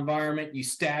hostile environment, you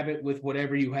stab it with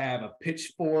whatever you have, a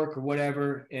pitchfork or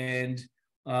whatever, and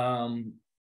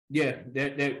yeah,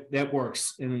 that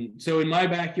works. And so in my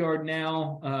backyard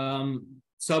now,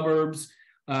 suburbs,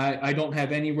 I don't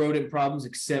have any rodent problems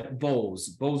except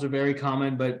voles. Voles are very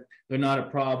common, but they're not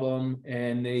a problem,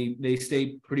 and they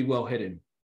stay pretty well hidden.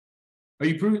 Are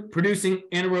you producing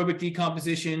anaerobic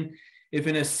decomposition if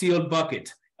in a sealed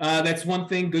bucket? That's one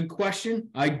thing. Good question.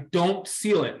 I don't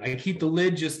seal it. I keep the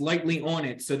lid just lightly on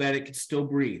it so that it can still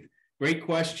breathe. Great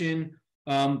question.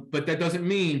 But that doesn't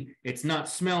mean it's not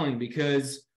smelling,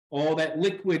 because all that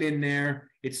liquid in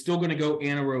there, it's still going to go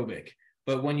anaerobic.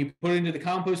 But when you put it into the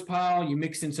compost pile, you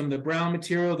mix in some of the brown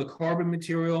material, the carbon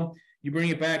material, you bring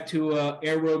it back to an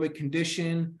aerobic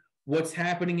condition. What's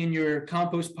happening in your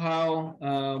compost pile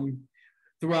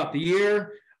throughout the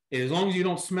year, as long as you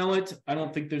don't smell it, I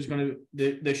don't think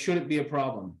there shouldn't be a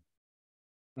problem.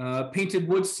 Painted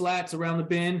wood slats around the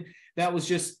bin, that was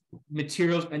just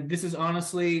materials. And this is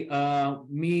honestly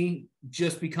me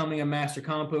just becoming a master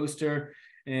composter.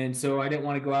 And so I didn't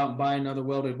want to go out and buy another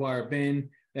welded wire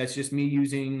bin. That's just me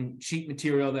using cheap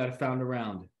material that I found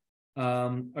around.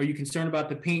 Are you concerned about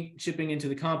the paint chipping into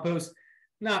the compost?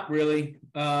 Not really.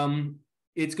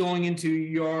 It's going into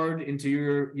your yard, into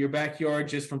your backyard,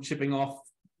 just from chipping off,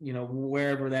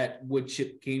 wherever that wood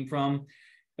chip came from.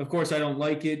 Of course, I don't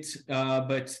like it,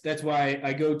 but that's why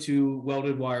I go to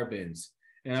welded wire bins.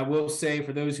 And I will say,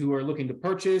 for those who are looking to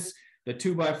purchase, the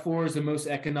 2x4 is the most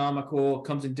economical,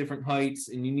 comes in different heights,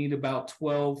 and you need about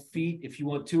 12 feet. If you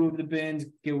want 2 of the bins,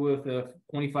 go with a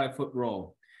 25-foot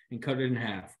roll and cut it in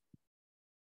half.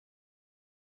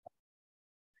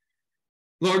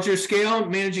 Larger scale,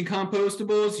 managing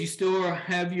compostables, you still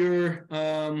have your,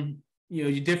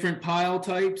 your different pile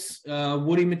types,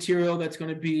 woody material that's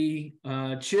going to be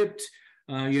chipped.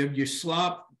 You have your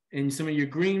slop and some of your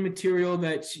green material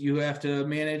that you have to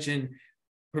manage and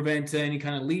prevent any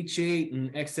kind of leachate and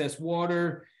excess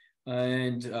water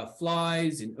and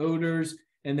flies and odors.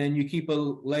 And then you keep a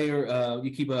layer,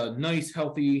 you keep a nice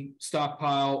healthy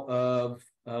stockpile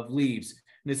of leaves.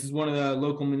 And this is one of the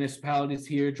local municipalities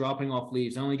here dropping off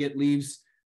leaves. I only get leaves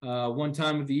one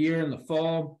time of the year in the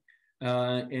fall.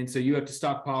 And so you have to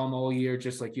stockpile them all year,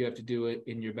 just like you have to do it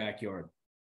in your backyard.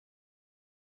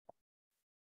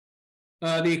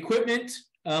 The equipment,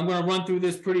 I'm going to run through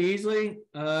this pretty easily.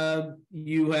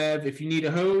 You have, if you need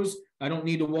a hose, I don't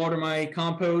need to water my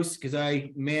compost because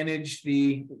I manage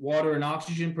the water and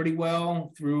oxygen pretty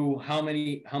well through how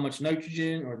much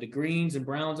nitrogen or the greens and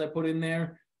browns I put in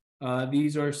there.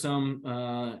 These are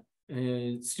some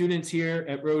students here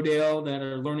at Rodale that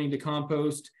are learning to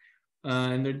compost,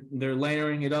 and they're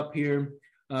layering it up here.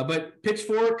 But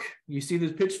pitchfork, you see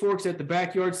the pitchforks at the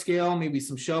backyard scale, maybe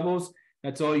some shovels.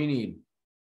 That's all you need.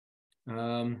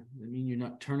 I mean, you're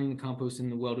not turning the compost in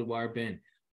the welded wire bin.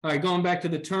 All right, going back to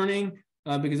the turning,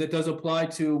 because it does apply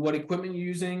to what equipment you're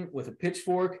using with a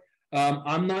pitchfork.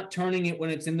 I'm not turning it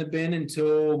when it's in the bin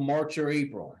until March or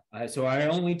April. So I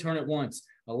only turn it once.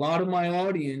 A lot of my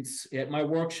audience at my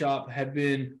workshop have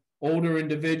been older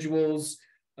individuals,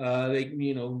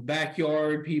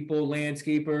 backyard people,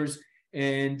 landscapers,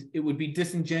 and it would be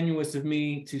disingenuous of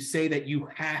me to say that you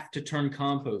have to turn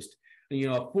compost.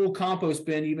 A full compost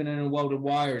bin, even in a welded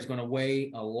wire, is going to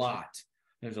weigh a lot.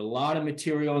 There's a lot of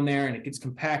material in there, and it gets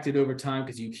compacted over time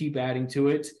because you keep adding to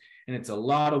it, and it's a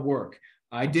lot of work.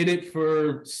 I did it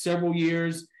for several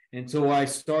years until I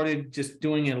started just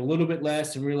doing it a little bit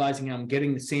less and realizing I'm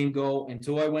getting the same goal,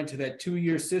 until I went to that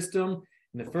 2-year system.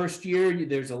 In the first year,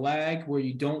 there's a lag where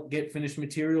you don't get finished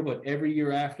material, but every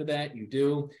year after that, you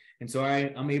do. And so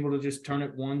I'm able to just turn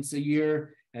it once a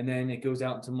year, and then it goes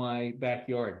out into my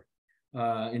backyard.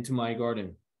 Into my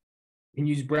garden. You can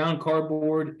use brown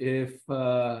cardboard if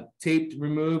taped,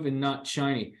 remove, and not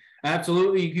shiny.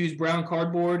 Absolutely, you can use brown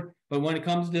cardboard, but when it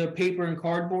comes to paper and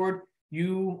cardboard,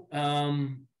 you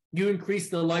increase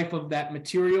the life of that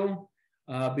material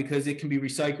because it can be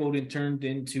recycled and turned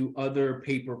into other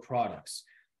paper products.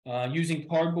 Using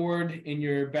cardboard in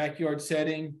your backyard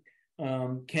setting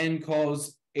can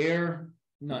cause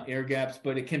not air gaps,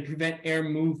 but it can prevent air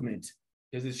movement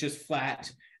because it's just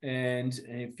flat. And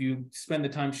if you spend the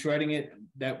time shredding it,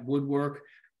 that would work.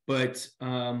 But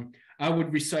I would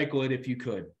recycle it if you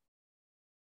could.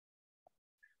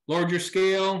 Larger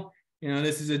scale,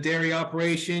 this is a dairy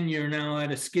operation. You're now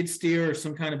at a skid steer or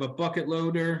some kind of a bucket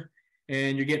loader,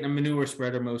 and you're getting a manure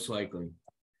spreader most likely.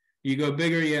 You go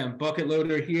bigger, bucket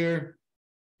loader here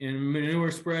and manure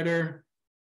spreader.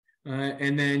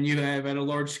 And then you have, at a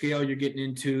large scale, you're getting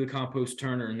into the compost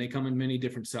turner, and they come in many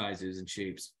different sizes and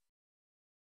shapes.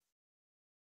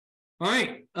 All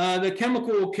right, the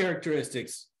chemical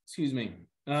characteristics, excuse me.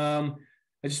 I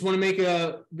just want to make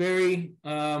a very,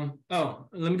 let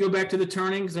me go back to the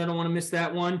turning because I don't want to miss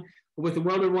that one. With the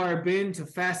welded wire bin, to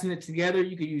fasten it together,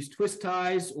 you could use twist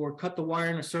ties or cut the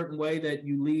wire in a certain way that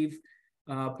you leave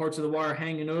parts of the wire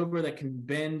hanging over that can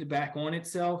bend back on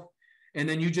itself. And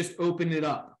then you just open it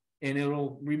up and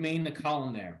it'll remain the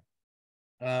column there.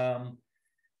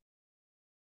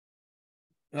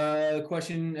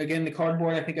 Question again, the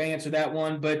cardboard, I think I answered that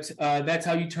one, but that's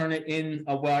how you turn it in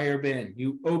a wire bin.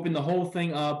 You open the whole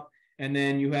thing up and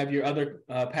then you have your other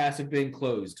passive bin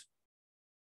closed.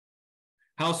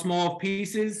 How small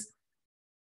pieces?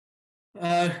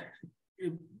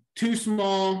 Too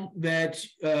small that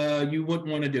you wouldn't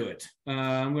want to do it.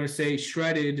 I'm going to say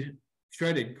shredded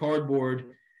cardboard.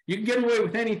 You can get away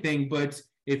with anything, but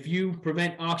if you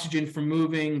prevent oxygen from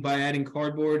moving by adding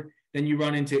cardboard, then you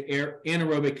run into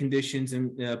anaerobic conditions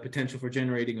and potential for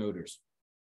generating odors.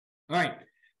 All right,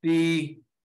 the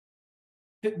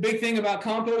big thing about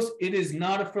compost, it is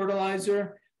not a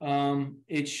fertilizer.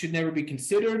 It should never be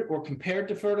considered or compared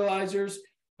to fertilizers.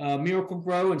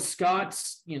 Miracle-Gro and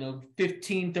Scott's,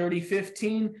 15, 30,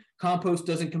 15, compost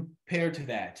doesn't compare to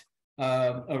that.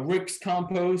 A Rick's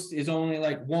compost is only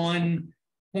like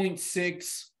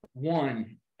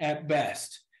 1.61 at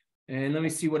best. And let me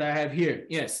see what I have here.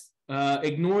 Yes.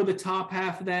 Ignore the top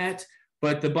half of that.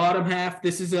 But the bottom half,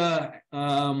 this is a,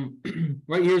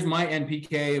 right here's my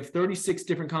NPK of 36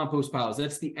 different compost piles.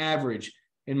 That's the average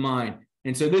in mine.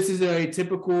 And so this is a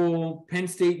typical Penn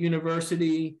State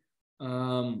University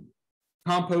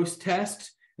compost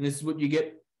test. And this is what you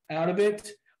get out of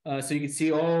it. So you can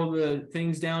see all the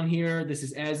things down here. This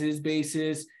is as is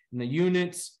basis and the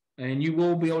units, and you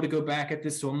will be able to go back at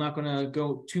this. So I'm not going to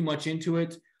go too much into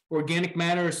it. Organic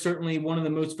matter is certainly one of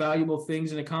the most valuable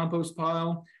things in a compost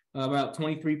pile, about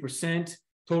 23%.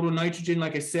 Total nitrogen,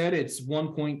 like I said, it's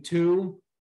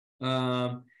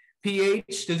 1.2.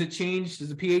 pH, does it change? Does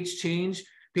the pH change?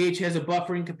 pH has a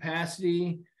buffering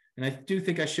capacity, and I do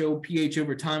think I show pH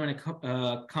over time in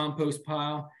a compost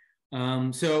pile.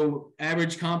 So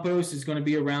average compost is going to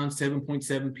be around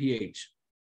 7.7 pH.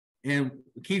 And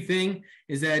the key thing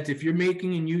is that if you're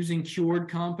making and using cured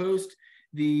compost,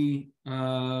 the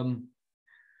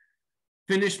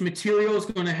finished material is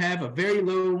going to have a very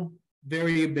low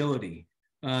variability.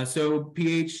 So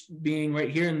pH being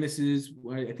right here, and this is,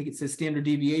 I think it says standard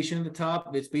deviation at the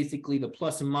top. It's basically the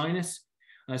plus and minus.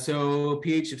 So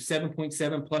pH of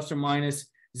 7.7 plus or minus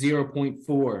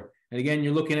 0.4. And again,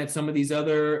 you're looking at some of these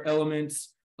other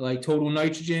elements like total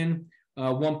nitrogen,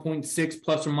 1.6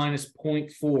 plus or minus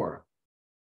 0.4.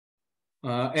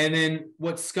 And then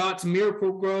what Scott's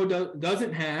Miracle Grow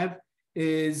doesn't have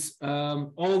is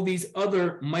all of these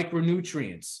other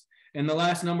micronutrients. And the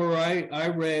last number I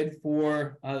read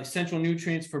for essential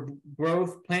nutrients for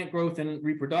growth, plant growth, and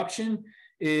reproduction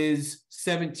is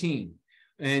 17.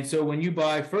 And so when you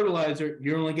buy fertilizer,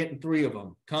 you're only getting 3 of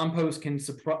them. Compost can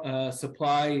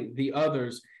supply the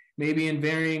others, maybe in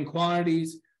varying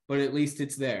quantities, but at least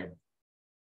it's there.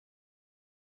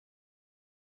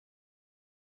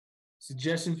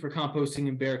 Suggestions for composting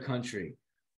in bare country.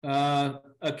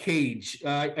 A cage.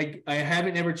 I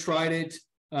haven't ever tried it,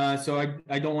 so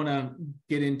I don't want to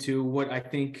get into what I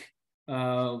think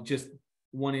just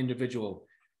one individual.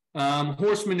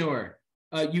 Horse manure.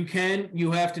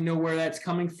 You have to know where that's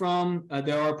coming from.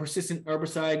 There are persistent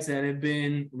herbicides that have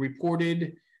been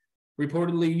reportedly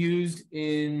used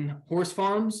in horse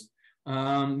farms.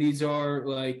 These are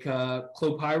like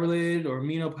clopyralid or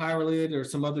aminopyralid or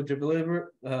some other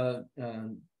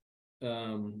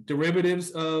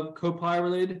derivatives of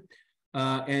copyralid,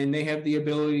 and they have the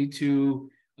ability to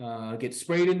get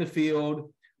sprayed in the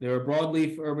field. They're a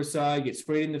broadleaf herbicide, get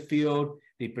sprayed in the field.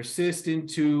 They persist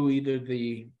into either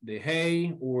the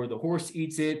hay, or the horse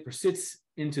eats it, persists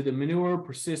into the manure,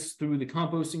 persists through the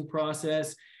composting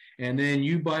process, and then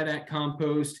you buy that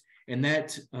compost, and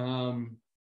that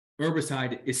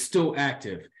herbicide is still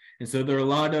active. And so there are a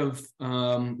lot of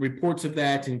reports of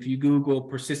that. And if you Google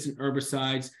persistent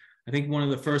herbicides, I think one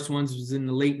of the first ones was in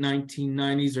the late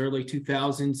 1990s, early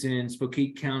 2000s in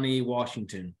Spokane County,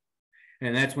 Washington.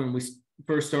 And that's when we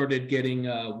first started getting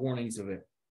warnings of it.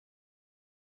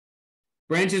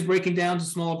 Branches breaking down to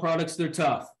smaller products, they're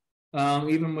tough.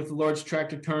 Even with the large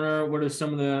tractor turner, what are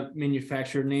some of the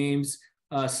manufacturer names?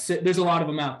 There's a lot of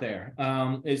them out there.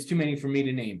 It's too many for me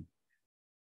to name.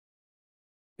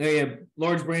 They have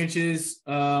large branches.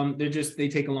 They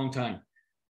take a long time.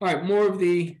 All right, more of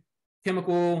the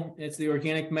chemical, it's the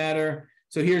organic matter.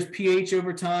 So here's pH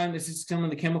over time. This is some of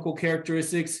the chemical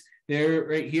characteristics. There,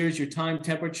 right here's your time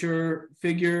temperature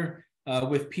figure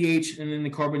with pH and then the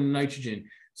carbon and nitrogen.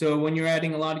 So when you're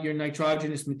adding a lot of your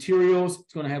nitrogenous materials,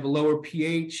 it's going to have a lower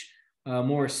pH,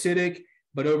 more acidic,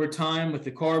 but over time with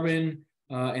the carbon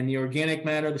and the organic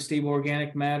matter, the stable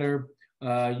organic matter,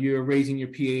 you're raising your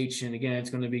pH, and again,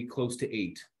 it's going to be close to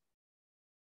 8.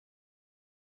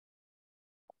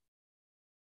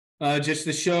 Just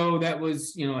to show that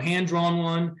was, a hand-drawn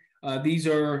one.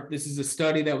 This is a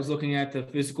study that was looking at the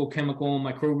physical, chemical,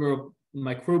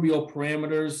 microbial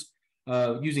parameters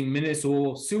using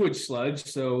municipal sewage sludge,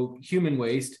 so human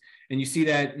waste. And you see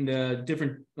that in the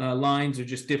different lines are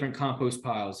just different compost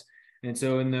piles. And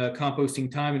so in the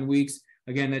composting time in weeks,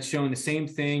 again, that's showing the same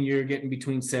thing. You're getting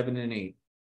between 7 and 8.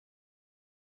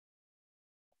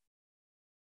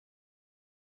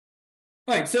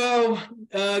 All right, so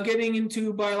getting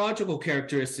into biological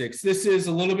characteristics. This is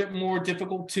a little bit more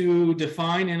difficult to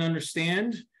define and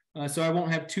understand, so I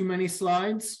won't have too many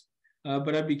slides,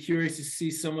 but I'd be curious to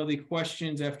see some of the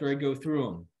questions after I go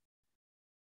through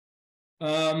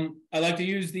them. I like to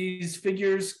use these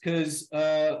figures because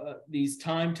these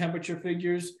time temperature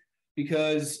figures,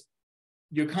 because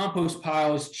your compost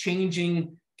pile is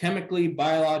changing chemically,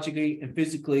 biologically, and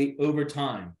physically over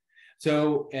time.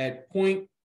 So at point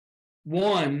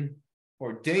 1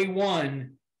 or day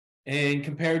 1 and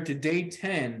compared to day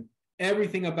 10,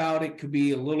 everything about it could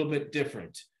be a little bit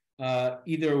different.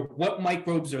 Either what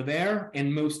microbes are there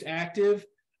and most active,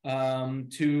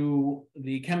 to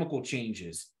the chemical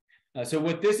changes. So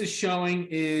what this is showing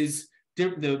is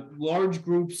the large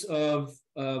groups of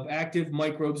active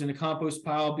microbes in the compost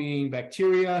pile being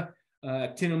bacteria,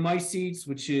 actinomycetes,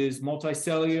 which is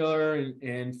multicellular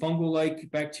and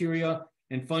fungal-like bacteria,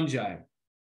 and fungi.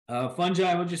 Fungi,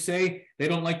 I would just say, they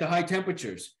don't like the high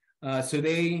temperatures. So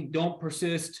they don't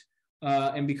persist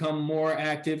and become more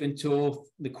active until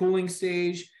the cooling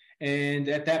stage. And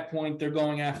at that point, they're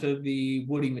going after the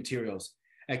woody materials.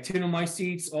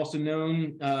 Actinomycetes, also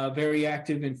known very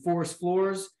active in forest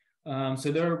floors.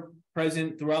 So they're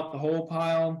present throughout the whole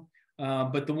pile.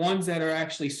 But the ones that are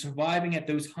actually surviving at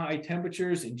those high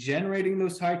temperatures and generating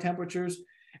those high temperatures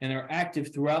and are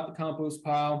active throughout the compost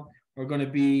pile are going to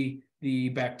be the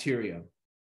bacteria.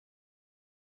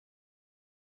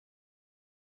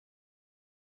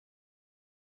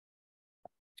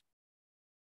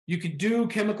 You could do you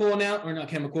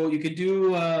could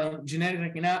do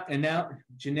genetic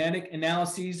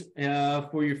analyses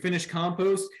for your finished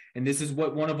compost, and this is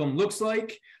what one of them looks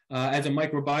like. As a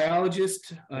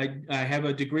microbiologist, I have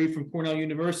a degree from Cornell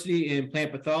University in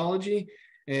plant pathology,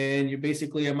 and you're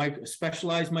basically a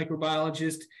specialized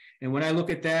microbiologist. And when I look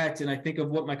at that and I think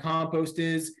of what my compost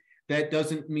is, that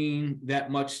doesn't mean that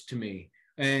much to me.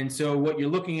 And so what you're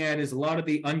looking at is a lot of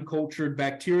the uncultured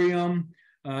bacterium.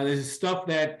 There's stuff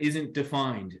that isn't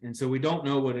defined. And so we don't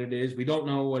know what it is. We don't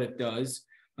know what it does.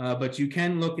 But you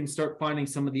can look and start finding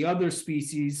some of the other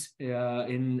species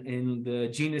in the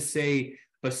genus, say,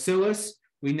 Bacillus.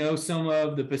 We know some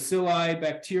of the bacilli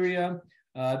bacteria.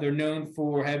 They're known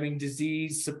for having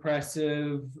disease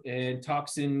suppressive and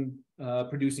toxin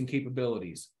producing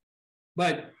capabilities.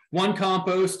 But one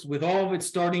compost with all of its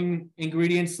starting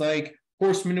ingredients like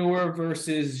horse manure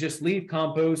versus just leaf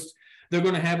compost, they're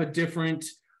going to have a different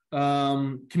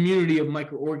community of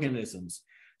microorganisms.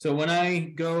 So when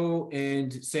I go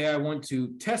and say I want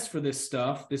to test for this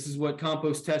stuff, this is what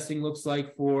compost testing looks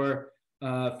like for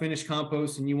finished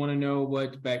compost, and you want to know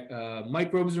what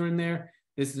microbes are in there.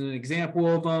 This is an example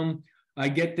of them. I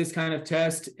get this kind of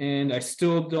test, and I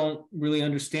still don't really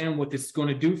understand what this is going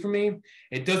to do for me.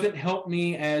 It doesn't help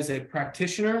me as a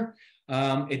practitioner.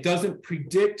 It doesn't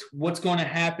predict what's going to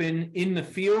happen in the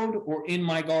field or in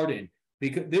my garden,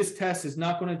 because this test is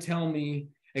not going to tell me,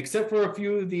 except for a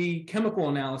few of the chemical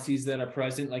analyses that are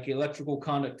present, like electrical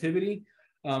conductivity.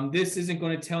 This isn't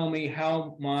going to tell me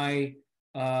how my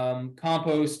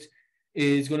compost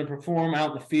is going to perform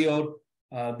out in the field.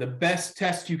 The best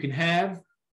test you can have,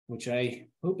 which I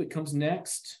hope it comes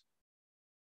next.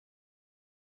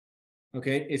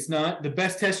 Okay, it's not. The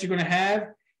best test you're going to have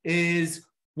is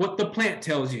what the plant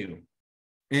tells you.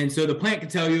 And so the plant can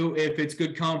tell you if it's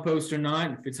good compost or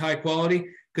not, if it's high quality,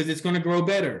 because it's going to grow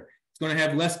better. It's going to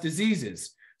have less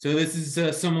diseases. So this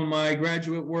is some of my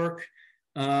graduate work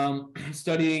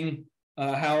studying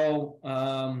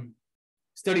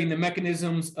studying the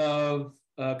mechanisms of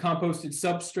composted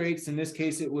substrates. In this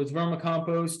case, it was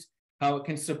vermicompost, how it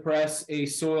can suppress a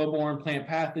soil-borne plant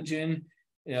pathogen.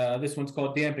 This one's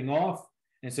called damping off.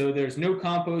 And so there's no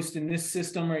compost in this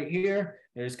system right here.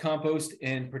 There's compost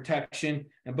and protection,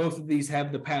 and both of these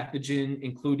have the pathogen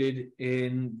included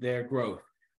in their growth.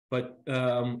 But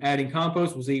adding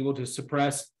compost was able to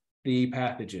suppress the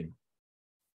pathogen.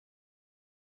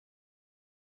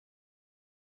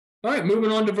 All right,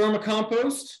 moving on to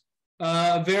vermicompost.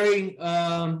 Very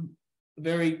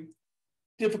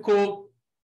difficult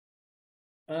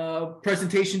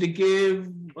presentation to give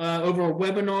over a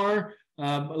webinar.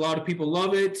 A lot of people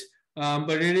love it,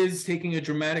 but it is taking a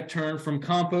dramatic turn from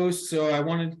compost. So I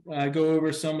want to go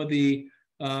over some of the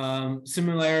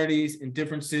similarities and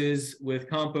differences with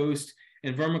compost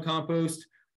and vermicompost.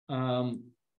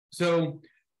 So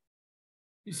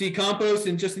you see compost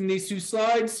in just in these two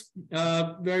slides,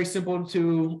 very simple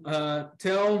to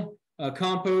tell.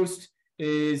 Compost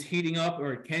is heating up,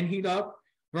 or it can heat up.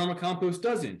 Vermicompost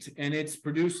doesn't, and it's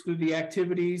produced through the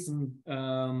activities and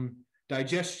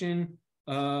digestion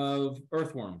of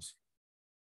earthworms.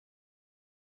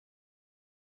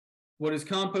 What is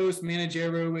compost? Manage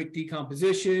aerobic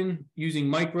decomposition using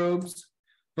microbes.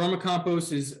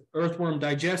 Vermicompost is earthworm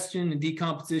digestion and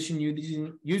decomposition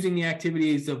using the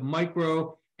activities of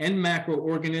micro and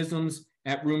macroorganisms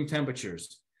at room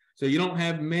temperatures. So you don't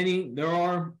have many. There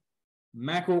are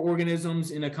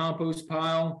macroorganisms in a compost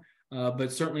pile,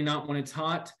 but certainly not when it's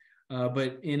hot.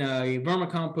 But in a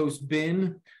vermicompost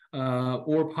bin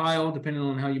or pile, depending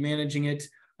on how you're managing it,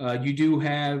 you do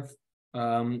have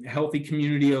a healthy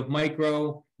community of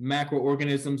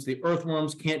macroorganisms. The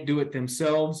earthworms can't do it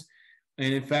themselves.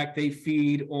 And in fact, they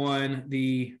feed on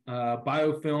the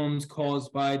biofilms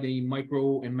caused by the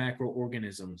micro and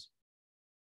macroorganisms.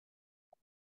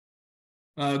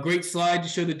 Great slide to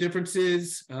show the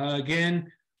differences.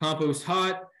 Again, compost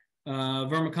hot,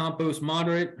 vermicompost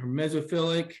moderate or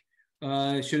mesophilic.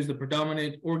 It shows the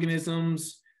predominant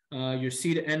organisms, your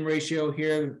C to N ratio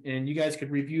here, and you guys could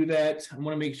review that. I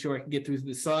want to make sure I can get through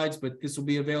the slides, but this will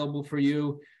be available for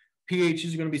you.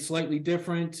 pHs are going to be slightly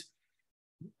different.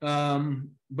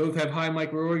 Both have high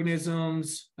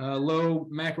microorganisms, low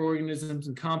macroorganisms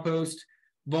in compost.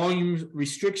 Volume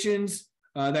restrictions,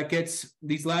 that gets,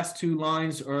 these last two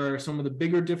lines are some of the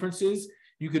bigger differences.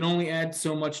 You can only add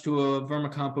so much to a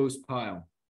vermicompost pile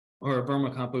or a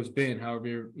vermicompost bin,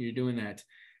 however you're doing that.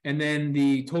 And then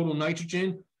the total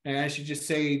nitrogen, and I should just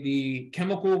say the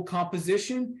chemical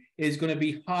composition is going to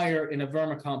be higher in a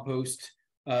vermicompost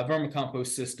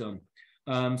system.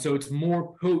 So it's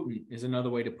more potent is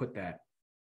another way to put that.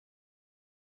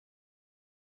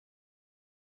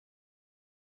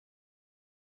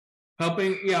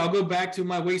 I'll go back to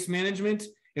my waste management.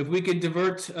 If we could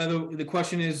divert, the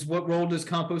question is, what role does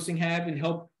composting have in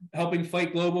helping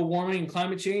fight global warming and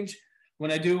climate change?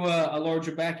 When I do a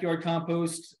larger backyard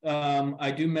compost,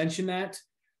 I do mention that.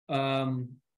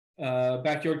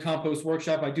 Backyard compost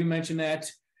workshop, I do mention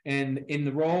that, and in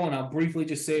the role, and I'll briefly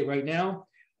just say it right now.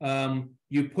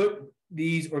 You put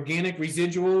these organic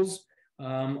residuals,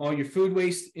 all your food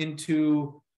waste,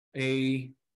 into a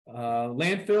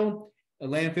landfill.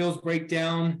 Landfills break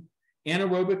down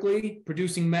anaerobically,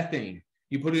 producing methane.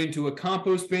 You put it into a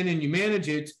compost bin and you manage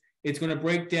it, it's going to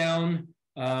break down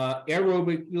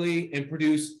aerobically and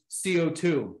produce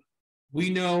CO2.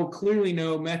 We clearly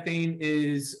know methane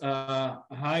is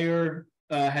higher,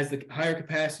 has the higher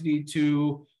capacity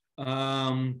to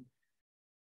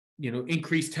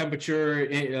increase temperature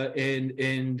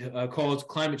and cause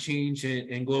climate change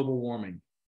and global warming.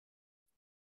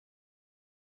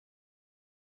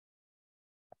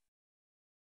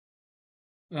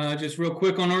 Just real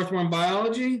quick on earthworm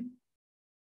biology.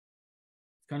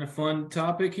 Kind of fun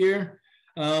topic here.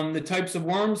 The types of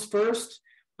worms first.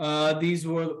 These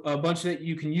were a bunch that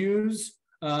you can use,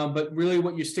 but really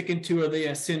what you're sticking to are the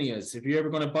acinias. If you're ever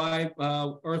going to buy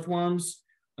earthworms,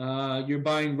 you're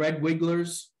buying red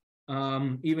wigglers.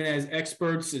 Even as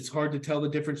experts, it's hard to tell the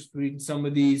difference between some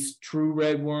of these true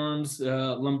red worms,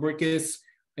 lumbricus,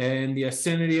 and the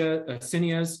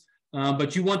acinias.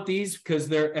 But you want these because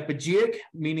they're epigeic,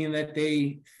 meaning that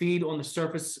they feed on the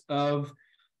surface of,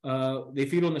 either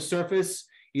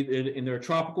in their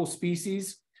tropical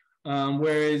species,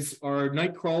 whereas our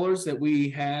night crawlers that we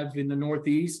have in the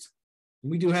Northeast,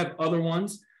 we do have other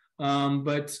ones,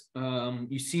 but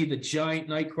you see the giant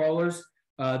night crawlers,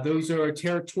 those are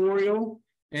territorial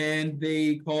and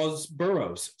they cause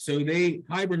burrows. So they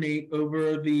hibernate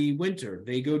over the winter.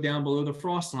 They go down below the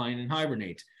frost line and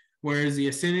hibernate. Whereas the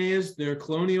acinias, they're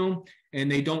colonial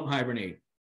and they don't hibernate.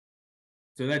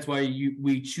 So that's why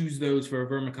we choose those for a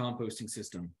vermicomposting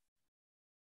system.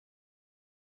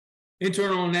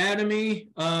 Internal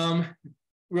anatomy,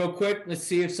 real quick, let's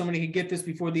see if somebody can get this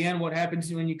before the end. What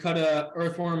happens when you cut an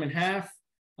earthworm in half?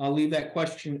 I'll leave that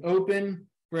question open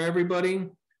for everybody.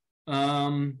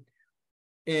 And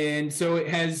so it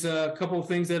has a couple of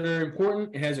things that are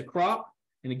important. It has a crop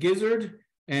and a gizzard.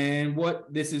 And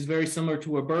this is very similar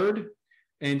to a bird.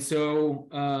 And so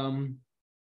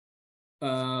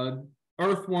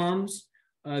earthworms,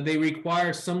 they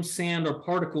require some sand or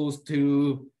particles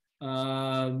to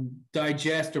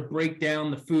digest or break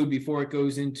down the food before it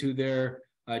goes into their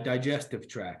digestive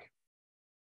tract.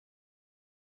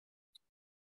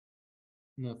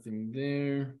 Nothing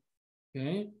there.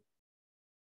 Okay.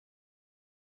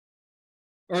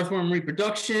 Earthworm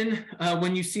reproduction.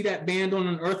 When you see that band on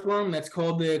an earthworm, that's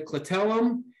called the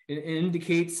clitellum. It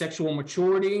indicates sexual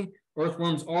maturity.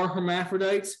 Earthworms are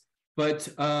hermaphrodites, but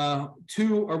 2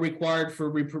 are required for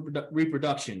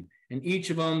reproduction, and each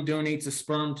of them donates a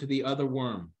sperm to the other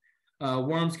worm.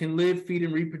 Worms can live, feed,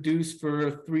 and reproduce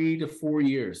for 3 to 4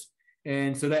 years.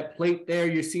 And so that plate there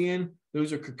you're seeing,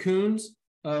 those are cocoons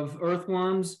of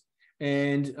earthworms,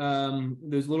 and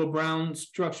those little brown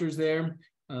structures there.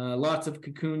 Lots of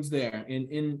cocoons there. And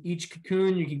in each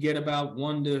cocoon, you can get about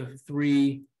 1 to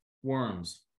 3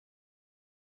 worms.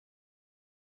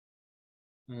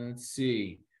 Let's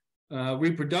see.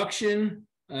 Reproduction,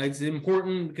 it's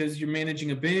important because you're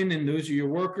managing a bin and those are your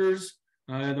workers.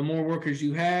 The more workers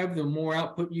you have, the more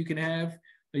output you can have.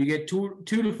 You get 2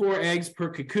 to 4 eggs per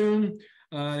cocoon.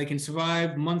 They can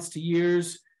survive months to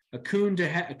years. A cocoon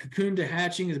to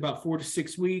hatching is about 4 to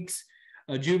 6 weeks.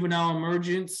 A juvenile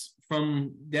emergence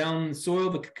from down in the soil,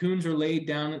 the cocoons are laid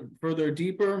down further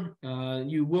deeper.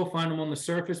 You will find them on the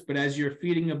surface, but as you're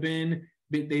feeding a bin,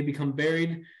 they become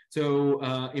buried. So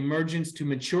emergence to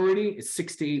maturity is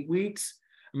 6 to 8 weeks.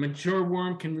 A mature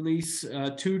worm can release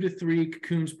 2 to 3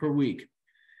 cocoons per week.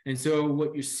 And so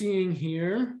what you're seeing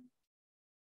here,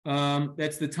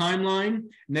 that's the timeline,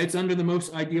 and that's under the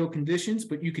most ideal conditions,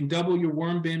 but you can double your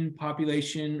worm bin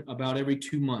population about every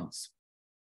 2 months.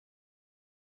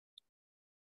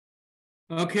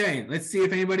 Okay, let's see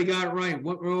if anybody got it right.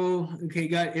 What role? Okay,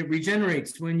 it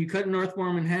regenerates. When you cut an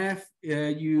earthworm in half,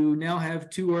 you now have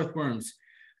 2 earthworms.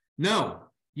 No,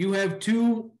 you have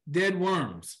 2 dead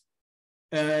worms.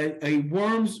 A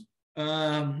worm's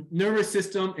nervous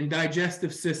system and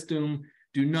digestive system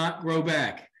do not grow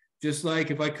back. Just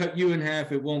like if I cut you in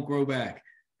half, it won't grow back.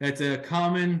 That's a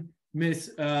common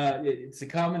it's a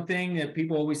common thing that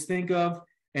people always think of.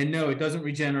 And no, it doesn't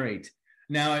regenerate.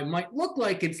 Now, it might look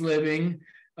like it's living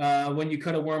when you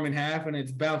cut a worm in half and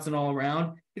it's bouncing all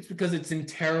around. It's because it's in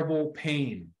terrible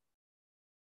pain.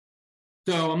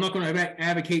 So I'm not going to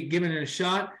advocate giving it a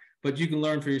shot, but you can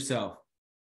learn for yourself.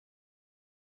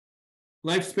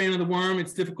 Lifespan of the worm,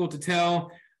 it's difficult to tell.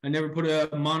 I never put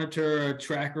a monitor or a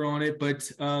tracker on it,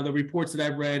 but the reports that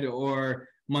I've read are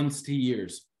months to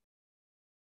years.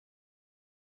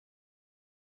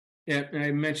 Yeah, I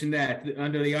mentioned that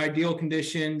under the ideal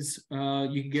conditions,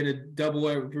 you can get a double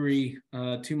every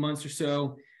 2 months or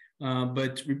so,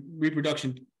 but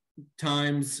reproduction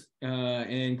times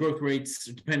and growth rates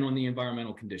depend on the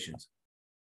environmental conditions.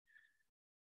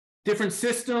 Different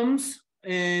systems,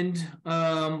 and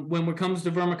when it comes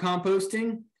to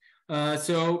vermicomposting,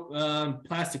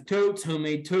 plastic totes,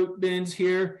 homemade tote bins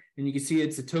here, and you can see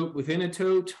it's a tote within a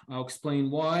tote. I'll explain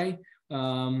why.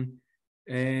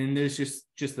 And there's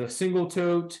just a single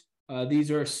tote.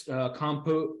 These are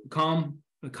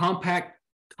compact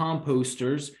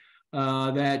composters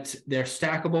that they're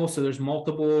stackable. So there's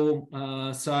multiple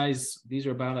size. These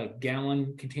are about a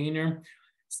gallon container.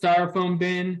 Styrofoam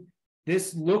bin.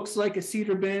 This looks like a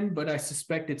cedar bin, but I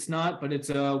suspect it's not. But it's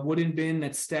a wooden bin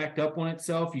that's stacked up on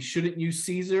itself. You shouldn't use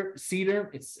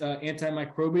cedar. It's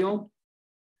antimicrobial.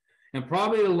 And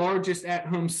probably the largest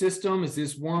at-home system is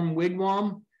this worm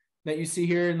wigwam that you see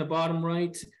here in the bottom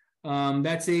right.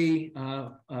 That's a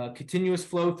continuous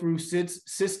flow through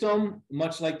system,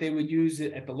 much like they would use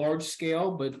it at the large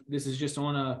scale, but this is just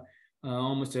on a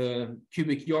almost a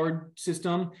cubic yard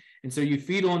system. And so you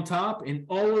feed on top. In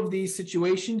all of these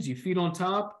situations, you feed on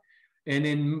top, and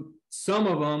in some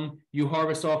of them, you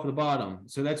harvest off the bottom.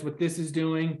 So that's what this is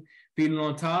doing. Feeding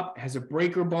on top, has a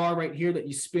breaker bar right here that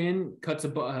you spin, cuts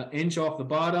an inch off the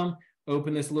bottom,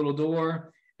 open this little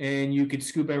door, and you could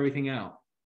scoop everything out.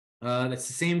 That's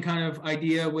the same kind of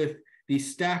idea with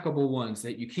these stackable ones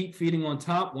that you keep feeding on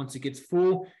top. Once it gets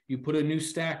full, you put a new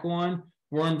stack on,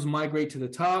 worms migrate to the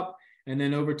top, and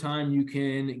then over time you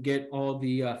can get all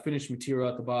the finished material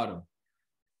at the bottom.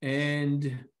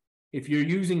 And if you're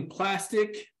using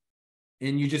plastic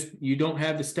and you don't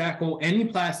have the stackable, any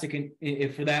plastic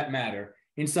for that matter,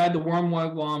 inside the worm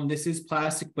wigwam, this is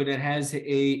plastic, but it has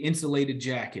a insulated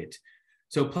jacket.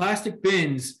 So plastic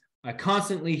bins, I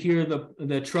constantly hear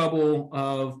the trouble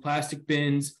of plastic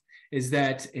bins is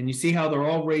that, and you see how they're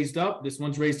all raised up. This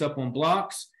one's raised up on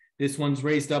blocks. This one's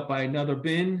raised up by another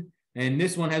bin. And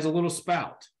this one has a little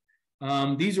spout.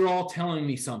 These are all telling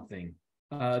me something,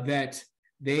 that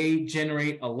they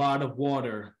generate a lot of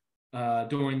water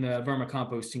during the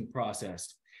vermicomposting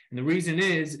process. And the reason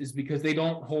is because they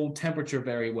don't hold temperature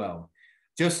very well.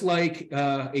 Just like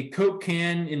a Coke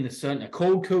can in the sun, a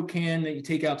cold Coke can that you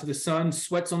take out to the sun,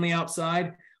 sweats on the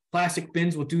outside, plastic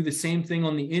bins will do the same thing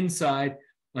on the inside,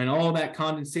 and all that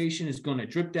condensation is going to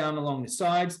drip down along the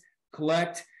sides,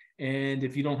 collect, and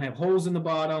if you don't have holes in the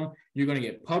bottom, you're going to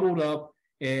get puddled up,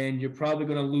 and you're probably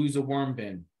going to lose a worm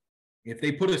bin. If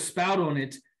they put a spout on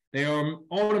it, they are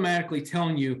automatically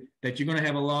telling you that you're going to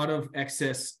have a lot of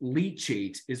excess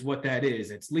leachate is what that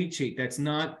is. It's leachate. That's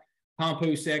not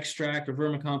compost extract or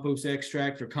vermicompost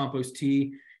extract or compost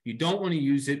tea. You don't want to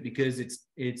use it because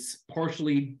it's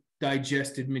partially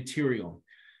digested material.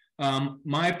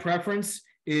 My preference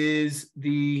is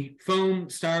the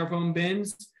styrofoam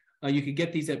bins. You could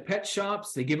get these at pet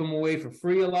shops. They give them away for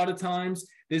free a lot of times.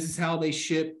 This is how they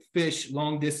ship fish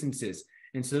long distances.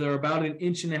 And so they're about 1.5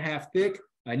 inches thick.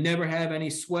 I never have any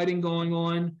sweating going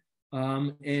on.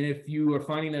 And if you are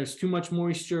finding there's too much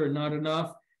moisture or not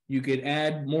enough, you could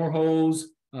add more holes.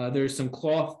 There's some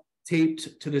cloth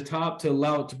taped to the top to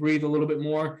allow it to breathe a little bit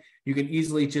more. You can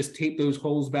easily just tape those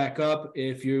holes back up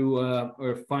if you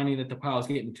are finding that the pile is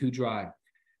getting too dry.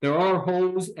 There are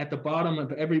holes at the bottom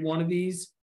of every one of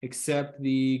these, except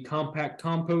the compact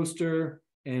composter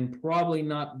and probably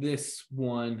not this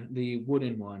one, the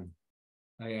wooden one.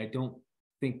 I don't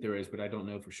think there is, but I don't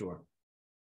know for sure.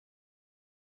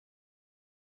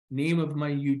 Name of my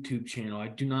YouTube channel. I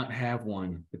do not have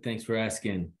one, but thanks for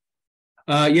asking.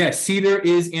 Yes, cedar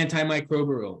is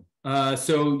antimicrobial.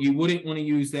 So you wouldn't want to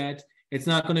use that. It's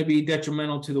not going to be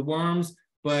detrimental to the worms,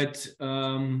 but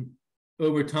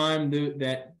over time,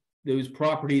 those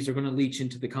properties are going to leach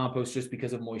into the compost just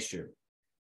because of moisture.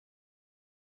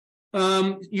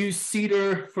 Use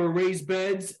cedar for raised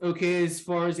beds. Okay, as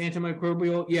far as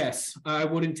antimicrobial, yes, I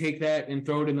wouldn't take that and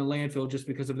throw it in the landfill just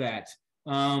because of that.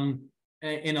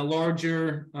 In a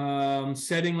larger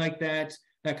setting like that,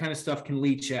 that kind of stuff can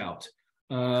leach out.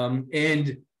 Your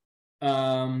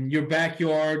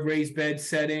backyard raised bed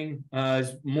setting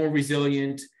is more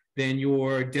resilient than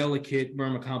your delicate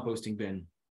vermicomposting bin.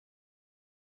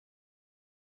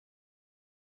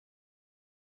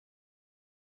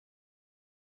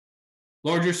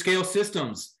 Larger scale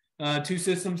systems. Two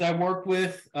systems I worked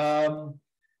with.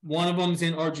 One of them's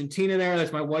in Argentina there.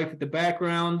 That's my wife at the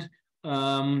background.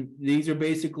 These are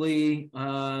basically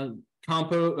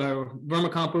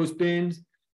vermicompost bins,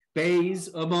 bays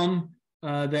of them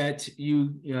that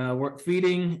you work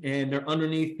feeding, and they're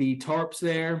underneath the tarps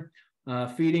there,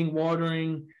 feeding,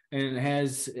 watering, and it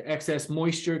has excess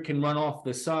moisture, can run off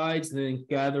the sides and then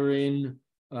gather in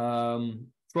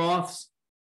troughs.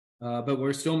 But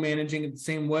we're still managing it the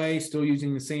same way, still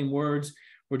using the same words.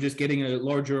 We're just getting a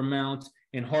larger amount,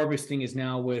 and harvesting is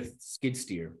now with skid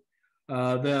steer.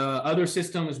 The other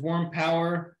system is Worm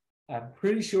Power. I'm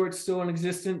pretty sure it's still in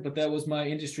existence, but that was my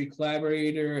industry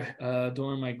collaborator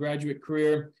during my graduate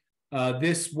career.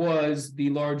 This was the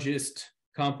largest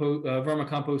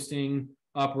vermicomposting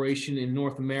operation in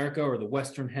North America, or the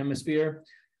Western Hemisphere.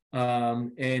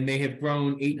 And they have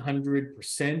grown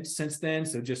 800% since then.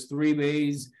 So just 3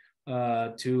 bays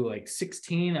to like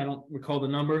 16. I don't recall the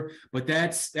number, but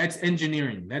that's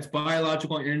engineering. That's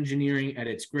biological engineering at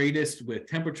its greatest, with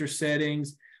temperature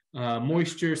settings,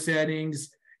 moisture settings,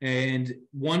 and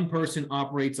one person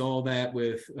operates all that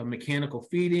with mechanical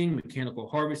feeding, mechanical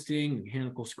harvesting,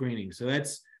 mechanical screening. So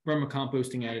that's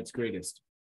vermicomposting at its greatest.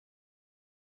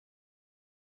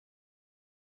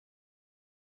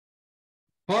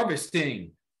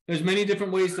 Harvesting. There's many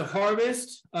different ways to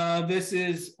harvest. This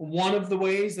is one of the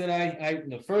ways that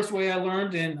the first way I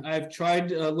learned, and I've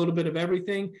tried a little bit of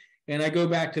everything, and I go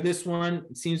back to this one.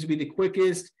 It seems to be the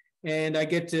quickest, and I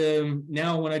get to,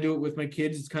 now when I do it with my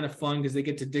kids, it's kind of fun because they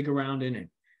get to dig around in it.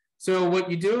 So what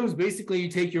you do is basically you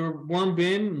take your worm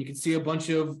bin, and you can see a bunch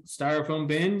of styrofoam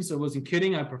bins. I wasn't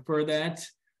kidding. I prefer that.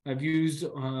 I've used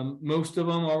most of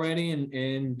them already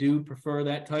and do prefer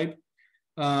that type.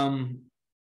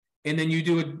 And then you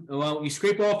do it, well, you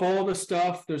scrape off all the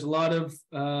stuff. There's a lot of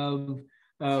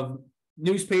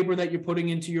newspaper that you're putting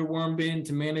into your worm bin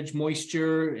to manage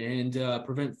moisture and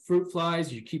prevent fruit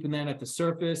flies. You're keeping that at the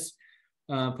surface,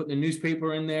 putting the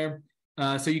newspaper in there.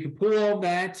 So you can pull all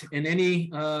that, and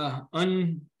any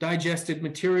undigested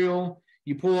material,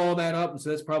 you pull all that up. So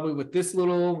that's probably what this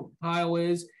little pile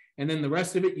is. And then the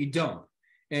rest of it you dump.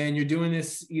 And you're doing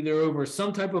this either over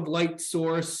some type of light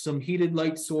source, some heated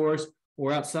light source,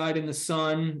 or outside in the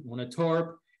sun on a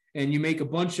tarp, and you make a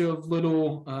bunch of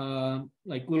little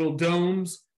like little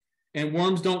domes. And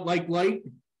worms don't like light.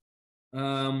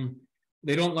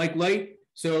 They don't like light,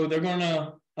 so they're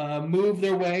gonna move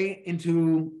their way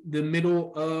into the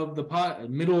middle of the pot,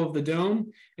 middle of the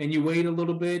dome, and you wait a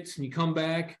little bit, and you come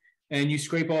back and you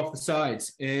scrape off the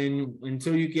sides, and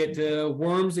until you get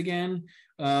worms again,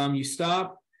 you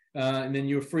stop, and then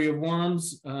you're free of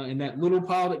worms in that little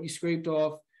pile that you scraped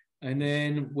off. And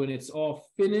then when it's all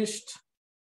finished,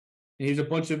 here's a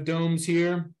bunch of domes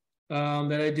here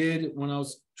that I did when I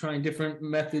was trying different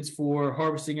methods for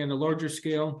harvesting at a larger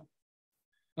scale.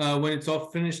 When it's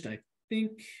all finished, I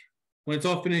think, when it's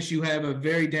all finished, you have a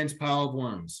very dense pile of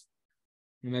worms.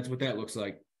 And that's what that looks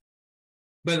like.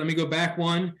 But let me go back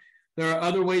one. There are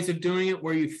other ways of doing it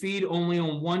where you feed only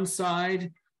on one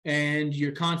side and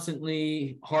you're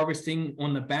constantly harvesting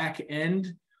on the back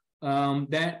end.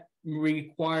 That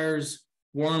requires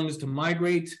worms to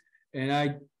migrate, and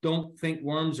I don't think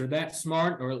worms are that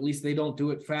smart, or at least they don't do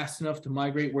it fast enough to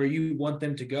migrate where you want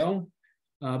them to go.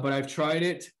 But I've tried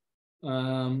it,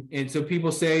 and so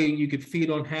people say you could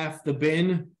feed on half the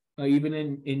bin, even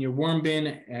in your worm bin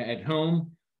at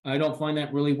home. I don't find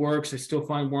that really works. I still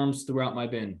find worms throughout my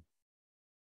bin,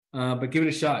 but give it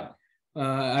a shot.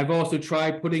 I've also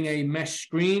tried putting a mesh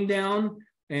screen down,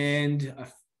 and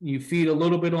you feed a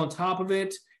little bit on top of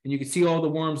it, and you can see all the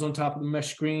worms on top of the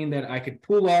mesh screen that I could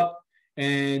pull up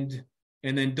and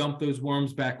then dump those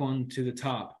worms back onto the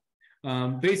top.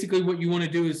 Basically, what you want to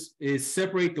do is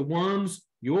separate the worms,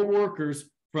 your workers,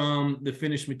 from the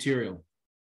finished material.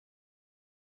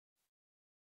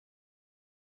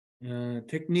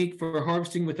 Technique for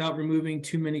harvesting without removing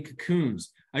too many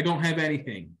cocoons. I don't have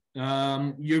anything.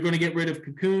 You're going to get rid of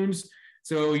cocoons.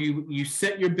 So you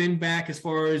set your bin back as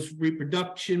far as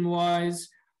reproduction wise.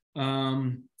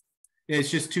 It's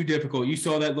just too difficult. You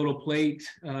saw that little plate,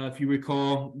 if you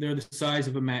recall, they're the size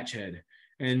of a match head.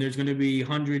 And there's going to be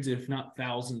hundreds, if not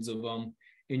thousands of them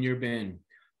in your bin.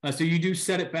 So you do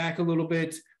set it back a little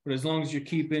bit, but as long as you're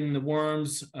keeping the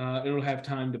worms, it'll have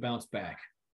time to bounce back.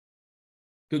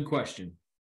 Good question.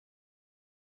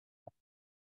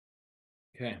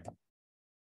 Okay.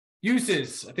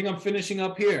 Uses. I think I'm finishing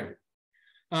up here.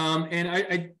 And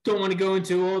I don't want to go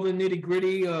into all the nitty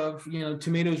gritty of,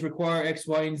 tomatoes require X,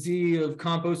 Y, and Z of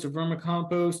compost or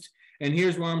vermicompost. And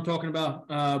here's where I'm talking about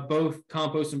both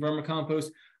compost and vermicompost.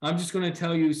 I'm just going to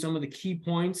tell you some of the key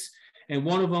points. And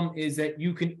one of them is that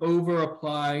you can over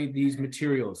apply these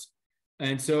materials.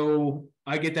 And so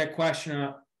I get that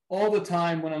question all the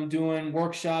time when I'm doing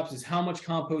workshops is how much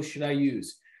compost should I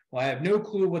use? Well, I have no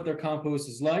clue what their compost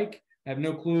is like. I have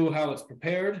no clue how it's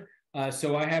prepared.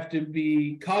 So I have to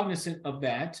be cognizant of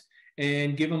that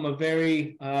and give them a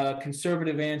very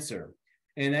conservative answer.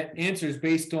 And that answer is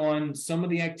based on some of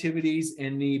the activities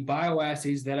and the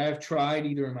bioassays that I've tried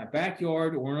either in my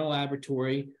backyard or in a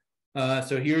laboratory.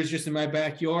 So here's just in my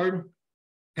backyard,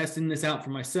 testing this out for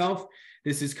myself.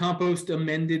 This is compost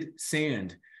amended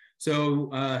sand. So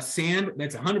sand,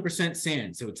 that's 100%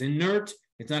 sand. So it's inert.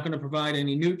 It's not going to provide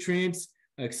any nutrients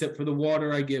except for the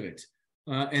water I give it.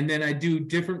 And then I do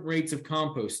different rates of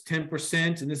compost,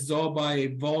 10%, and this is all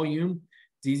by volume.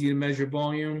 It's easy to measure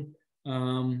volume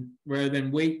rather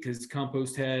than weight because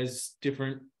compost has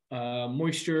different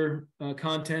moisture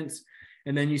contents.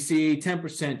 And then you see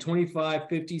 10%, 25,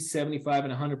 50, 75,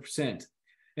 and 100%.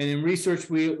 And in research,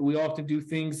 we often do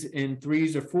things in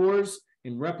 3s or 4s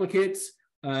in replicates.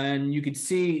 And you could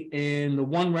see in the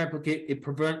one replicate, it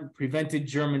prevented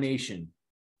germination.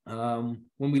 When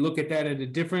we look at that at a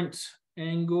different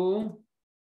angle,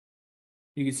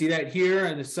 you can see that here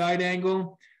at the side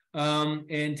angle,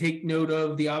 and take note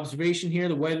of the observation here,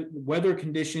 the weather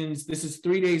conditions. This is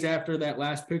 3 days after that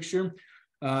last picture,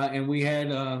 and we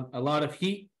had a lot of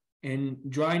heat and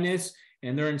dryness,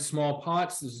 and they're in small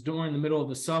pots. This is during the middle of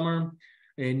the summer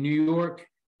in New York,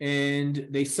 and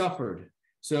they suffered.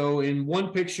 So in one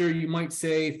picture, you might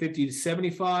say 50 to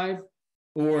 75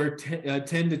 or 10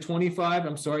 to 25,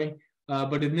 I'm sorry.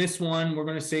 But in this one, we're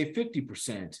going to say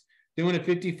 50%. Doing a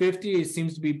 50-50, it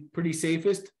seems to be pretty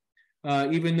safest.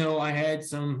 Even though I had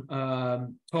some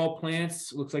tall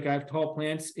plants, looks like I have tall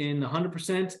plants in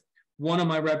 100%, one of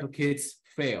my replicates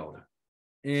failed.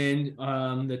 And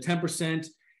the 10%,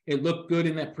 it looked good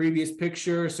in that previous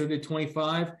picture, so did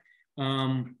 25.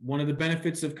 One of the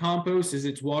benefits of compost is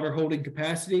its water holding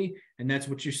capacity, and that's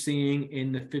what you're seeing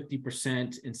in the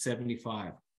 50% and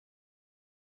 75.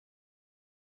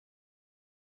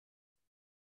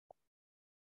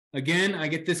 Again, I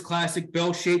get this classic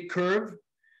bell-shaped curve.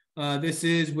 This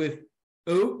is with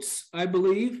oats, I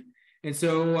believe. And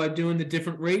so doing the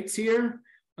different rates here.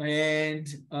 And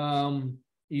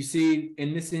you see,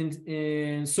 and this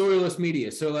in soilless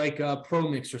media, so like Pro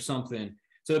Mix or something.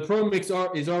 So the Pro Mix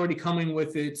is already coming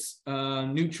with its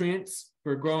nutrients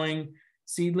for growing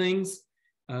seedlings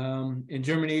and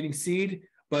germinating seed,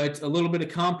 but a little bit of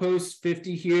compost,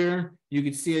 50 here. You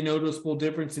can see a noticeable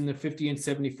difference in the 50 and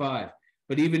 75.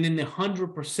 But even in the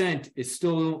 100%, it's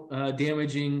still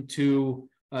damaging to,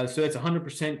 so that's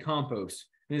 100% compost.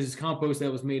 This is compost that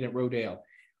was made at Rodale.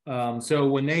 So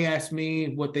when they ask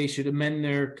me what they should amend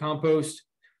their compost,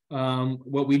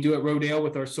 what we do at Rodale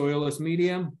with our soilless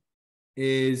medium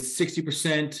is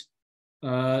 60%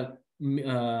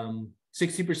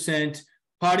 60%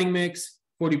 potting mix,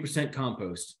 40%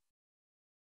 compost.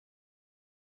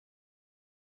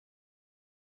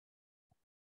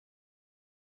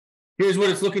 Here's what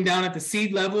it's looking down at the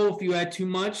seed level. If you add too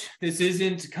much, this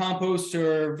isn't compost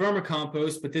or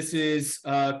vermicompost, but this is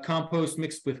compost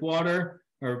mixed with water,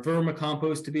 or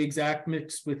vermicompost to be exact,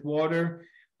 mixed with water,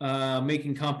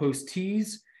 making compost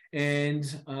teas. And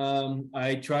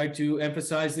I try to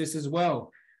emphasize this as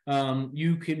well.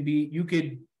 You could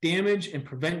damage and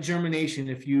prevent germination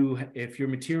if your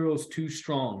material is too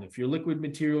strong, if your liquid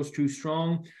material is too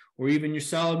strong, or even your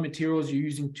solid materials, you're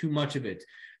using too much of it.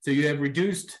 So you have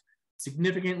reduced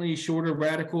significantly shorter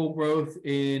radical growth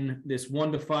in this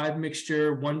 1 to 5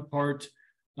 mixture, 1 part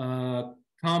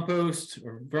compost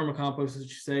or vermicompost, as you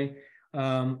say,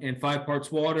 and 5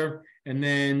 parts water. And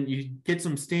then you get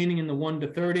some staining in the 1 to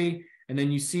 30, and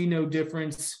then you see no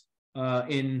difference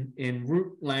in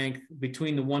root length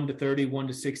between the 1 to 30, 1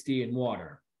 to 60, and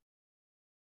water.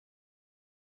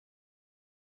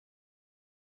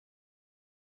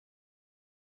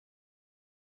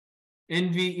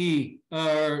 NVE,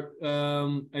 or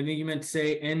I think you meant to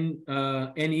say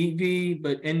NEV,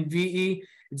 but NVE.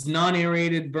 It's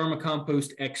non-aerated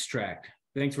vermicompost extract.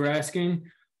 Thanks for asking.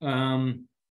 And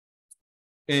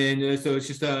so it's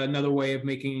just another way of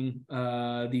making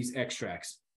these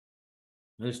extracts.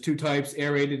 There's two types,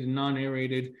 aerated and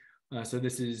non-aerated. So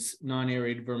this is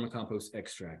non-aerated vermicompost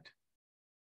extract.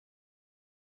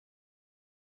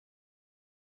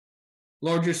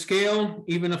 Larger scale,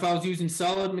 even if I was using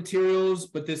solid materials,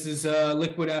 but this is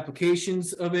liquid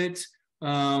applications of it.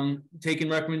 Taking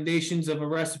recommendations of a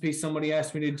recipe somebody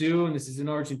asked me to do, and this is in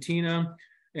Argentina,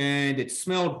 and it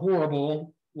smelled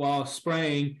horrible while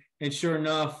spraying, and sure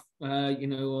enough,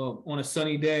 on a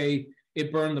sunny day,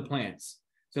 it burned the plants.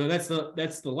 So that's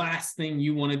the last thing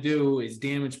you want to do, is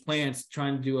damage plants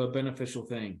trying to do a beneficial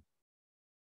thing.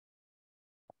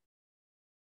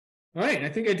 All right, I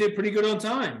think I did pretty good on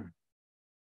time.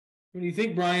 What do you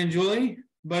think, Brian, Julie?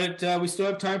 But we still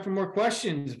have time for more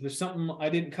questions. If there's something I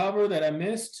didn't cover that I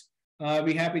missed, I'd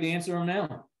be happy to answer them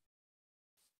now.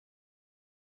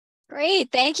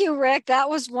 Great. Thank you, Rick. That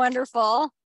was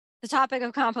wonderful. The topic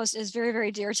of compost is very,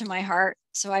 very dear to my heart.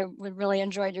 So I really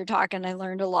enjoyed your talk, and I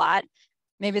learned a lot.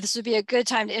 Maybe this would be a good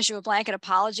time to issue a blanket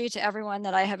apology to everyone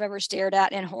that I have ever stared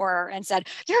at in horror and said,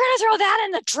 "You're going to throw that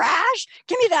in the trash?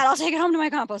 Give me that. I'll take it home to my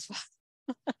compost box."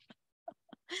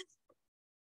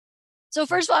 So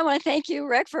first of all, I want to thank you,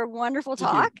 Rick, for a wonderful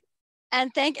talk.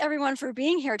 And thank everyone for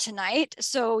being here tonight.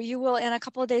 So you will, in a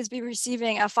couple of days, be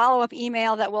receiving a follow-up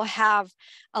email that will have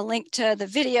a link to the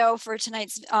video for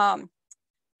tonight's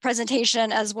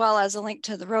presentation, as well as a link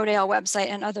to the Rodale website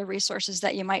and other resources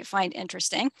that you might find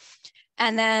interesting.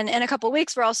 And then in a couple of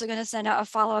weeks, we're also going to send out a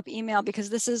follow-up email, because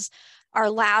this is our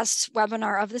last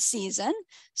webinar of the season.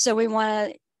 So we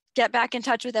want to get back in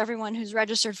touch with everyone who's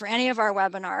registered for any of our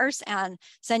webinars and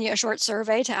send you a short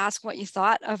survey to ask what you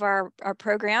thought of our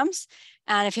programs.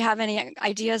 And if you have any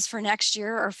ideas for next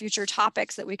year or future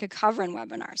topics that we could cover in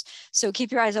webinars. So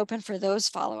keep your eyes open for those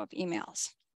follow-up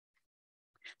emails.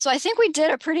 So I think we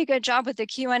did a pretty good job with the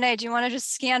Q&A. Do you want to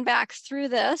just scan back through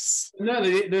this? No,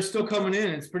 they're still coming in.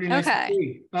 It's pretty nice to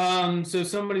see. So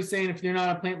somebody's saying, if you're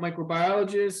not a plant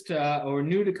microbiologist or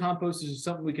new to compost, is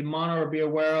something we can monitor or be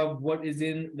aware of what is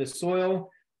in the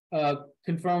soil.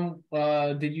 Confirm,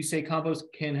 did you say compost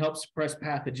can help suppress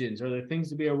pathogens? Are there things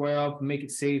to be aware of to make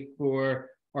it safe for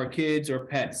our kids or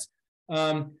pets?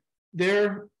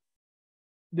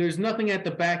 There's nothing at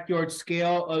the backyard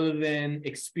scale other than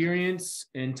experience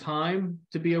and time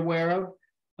to be aware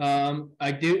of.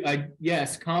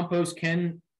 Yes, compost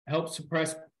can help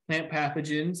suppress plant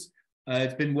pathogens.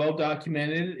 It's been well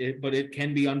documented, but it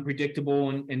can be unpredictable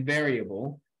and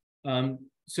variable.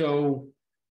 So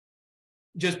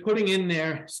just putting in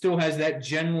there still has that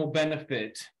general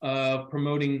benefit of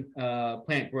promoting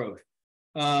plant growth.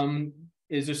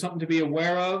 Is there something to be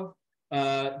aware of?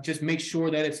 Just make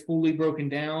sure that it's fully broken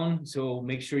down. So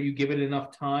make sure you give it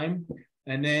enough time.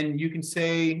 And then you can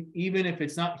say, even if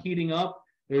it's not heating up,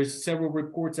 there's several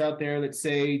reports out there that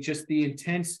say just the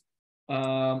intense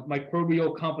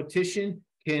microbial competition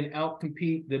can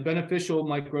outcompete, the beneficial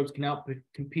microbes can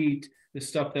outcompete the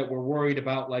stuff that we're worried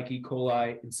about, like E.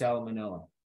 coli and salmonella.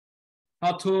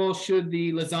 How tall should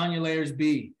the lasagna layers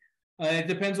be? It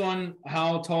depends on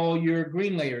how tall your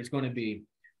green layer is going to be.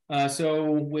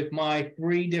 So with my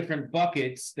 3 different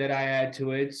buckets that I add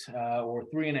to it, or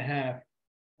 3.5,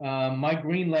 my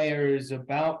green layer is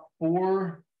about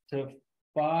 4 to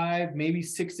 5, maybe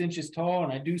 6 inches tall,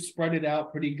 and I do spread it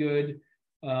out pretty good,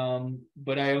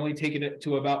 but I only take it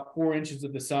to about 4 inches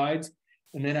of the sides,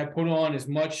 and then I put on as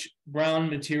much brown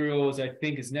material as I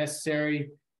think is necessary.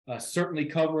 Certainly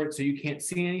cover it so you can't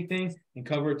see anything, and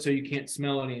cover it so you can't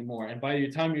smell it anymore. And by the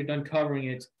time you're done covering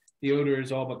it, the odor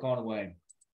is all but gone away.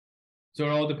 So it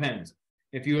all depends.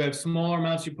 If you have smaller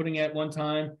amounts you're putting at one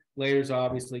time, layers are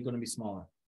obviously going to be smaller.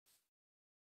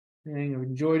 Okay, I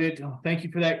enjoyed it. Oh, thank you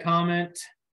for that comment.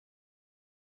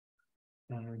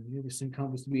 Never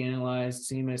compost to be analyzed,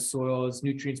 same as soil as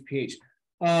nutrients pH.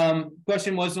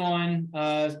 Question was on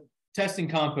testing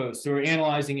compost or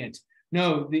analyzing it.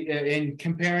 No, and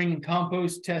comparing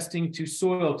compost testing to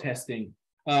soil testing.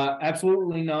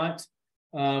 Absolutely not.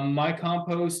 My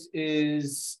compost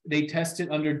they test it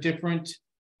under different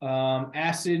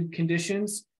acid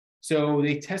conditions. So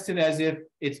they test it as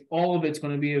if all of it's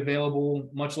going to be available,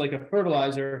 much like a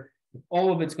fertilizer,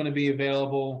 all of it's going to be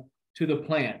available to the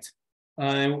plant,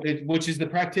 which is the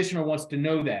practitioner wants to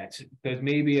know that, because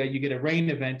maybe you get a rain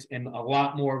event and a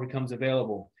lot more becomes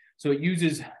available. So it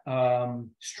uses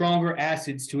stronger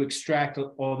acids to extract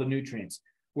all the nutrients,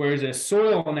 whereas a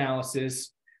soil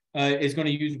analysis is going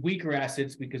to use weaker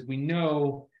acids, because we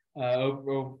know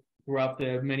throughout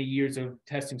the many years of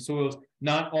testing soils.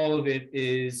 Not all of it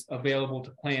is available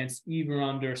to plants, even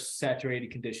under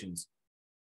saturated conditions.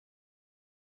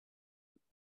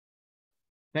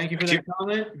 Thank you for that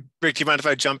comment. Rick, do you mind if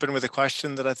I jump in with a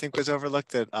question that I think was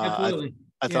overlooked that Absolutely.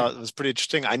 I thought was pretty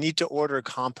interesting? I need to order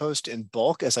compost in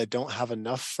bulk as I don't have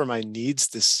enough for my needs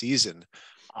this season.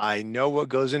 I know what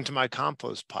goes into my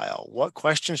compost pile. What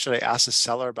questions should I ask a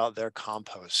seller about their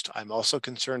compost? I'm also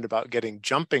concerned about getting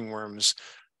jumping worms,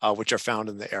 which are found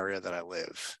in the area that I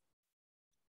live.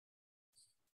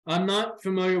 I'm not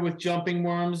familiar with jumping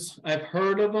worms. I've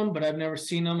heard of them, but I've never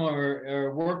seen them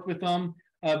or worked with them.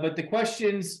 But the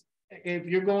questions, if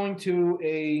you're going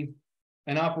to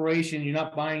an operation, you're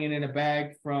not buying it in a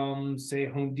bag from, say,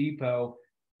 Home Depot.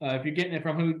 If you're getting it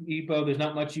from Home Depot, there's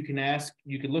not much you can ask.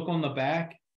 You can look on the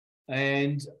back,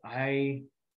 and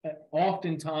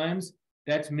oftentimes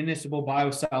that's municipal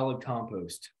biosolid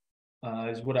compost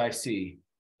is what I see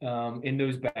in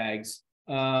those bags.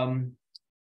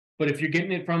 But if you're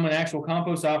getting it from an actual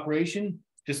compost operation,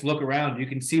 just look around. You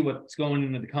can see what's going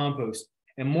into the compost.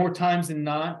 And more times than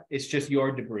not, it's just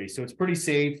yard debris. So it's pretty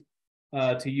safe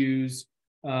to use.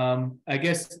 I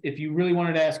guess if you really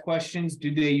wanted to ask questions,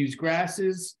 do they use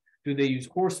grasses? Do they use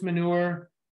horse manure?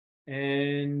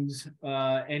 And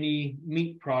any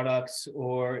meat products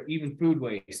or even food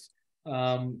waste?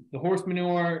 The horse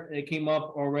manure, it came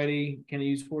up already. Can I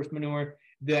use horse manure?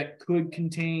 That could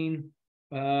contain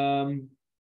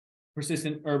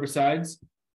persistent herbicides.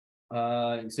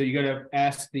 So you got to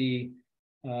ask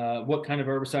what kind of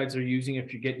herbicides they're using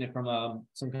if you're getting it from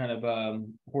some kind of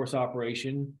horse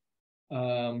operation.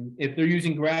 If they're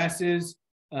using grasses,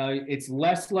 it's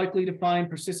less likely to find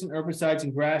persistent herbicides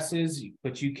in grasses,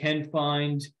 but you can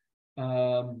find,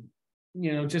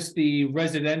 just the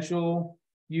residential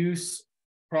use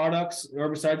products,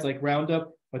 herbicides like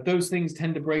Roundup, but those things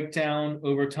tend to break down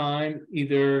over time,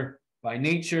 either by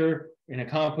nature in a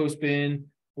compost bin,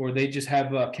 or they just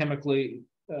have chemically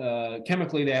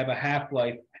they have a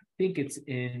half-life. I think it's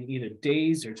in either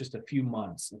days or just a few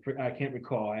months. I can't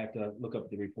recall. I have to look up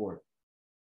the report.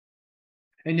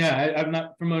 And yeah, I'm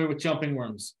not familiar with jumping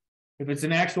worms. If it's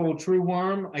an actual true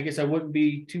worm, I guess I wouldn't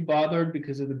be too bothered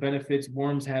because of the benefits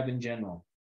worms have in general.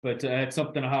 But it's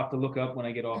something I'll have to look up when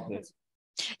I get off this.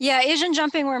 Yeah, Asian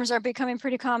jumping worms are becoming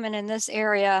pretty common in this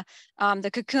area.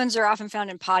 The cocoons are often found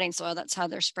in potting soil. That's how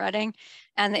they're spreading.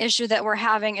 And the issue that we're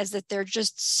having is that they're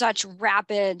just such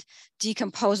rapid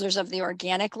decomposers of the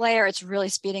organic layer. It's really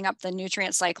speeding up the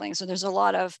nutrient cycling. So there's a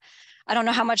lot of, I don't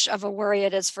know how much of a worry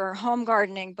it is for home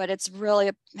gardening, but it's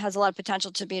really has a lot of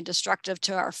potential to be destructive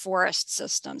to our forest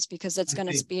systems because it's going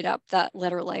to speed up that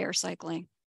litter layer cycling.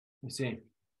 I see.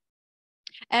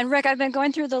 And Rick, I've been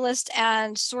going through the list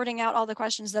and sorting out all the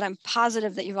questions that I'm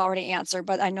positive that you've already answered,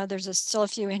 but I know there's still a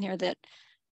few in here that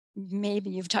maybe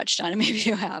you've touched on and maybe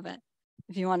you haven't,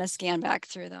 if you want to scan back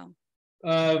through them.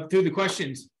 Through the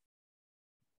questions. Is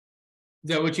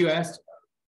that what you asked?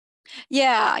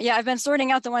 Yeah, I've been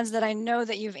sorting out the ones that I know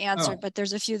that you've answered, but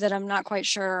there's a few that I'm not quite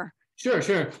sure. Sure.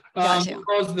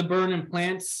 Because the burn in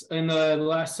plants in the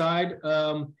last slide,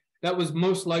 that was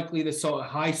most likely the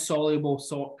high soluble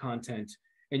salt content.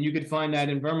 And you could find that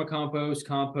in vermicompost,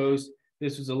 compost.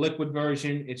 This was a liquid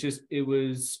version. It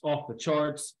was off the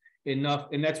charts enough.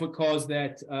 And that's what caused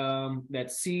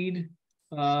that seed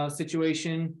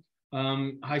situation,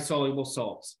 high soluble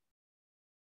salts.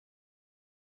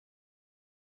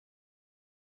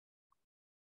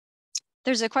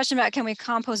 There's a question about, can we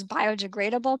compost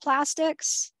biodegradable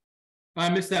plastics? I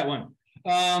missed that one.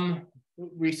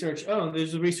 Research. Oh,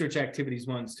 there's the research activities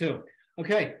ones too.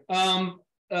 Okay.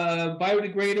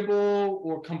 Biodegradable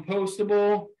or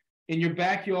compostable in your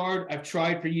backyard. I've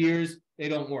tried for years. They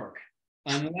don't work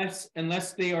unless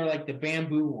they are like the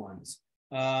bamboo ones,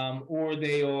 or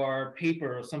they are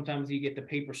paper. Sometimes you get the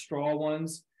paper straw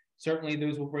ones. Certainly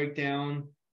those will break down.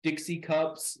 Dixie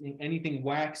cups, anything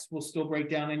wax will still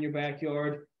break down in your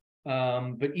backyard.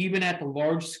 But even at the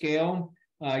large scale,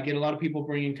 I get a lot of people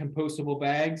bringing compostable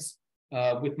bags.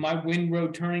 With my windrow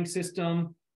turning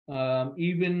system,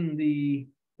 even the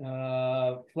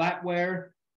flatware,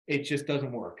 it just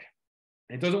doesn't work.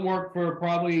 It doesn't work for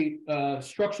probably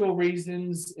structural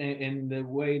reasons, and the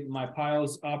way my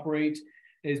piles operate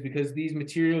is because these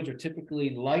materials are typically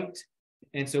light.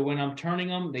 And so when I'm turning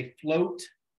them, they float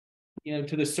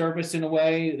to the surface in a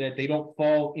way that they don't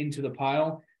fall into the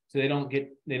pile. So they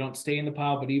don't stay in the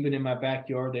pile, but even in my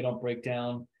backyard, they don't break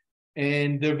down.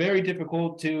 And they're very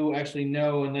difficult to actually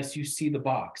know unless you see the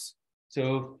box.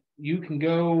 So you can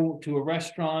go to a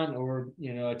restaurant or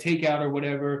a takeout or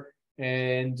whatever,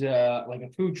 and like a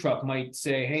food truck might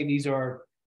say, hey, these are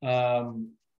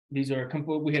these are,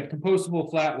 we have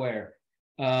compostable flatware.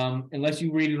 Unless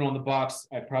you read it on the box,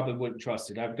 I probably wouldn't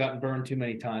trust it. I've gotten burned too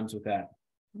many times with that.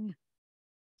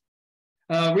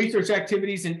 Research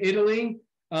activities in Italy.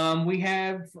 We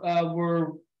have,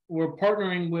 we're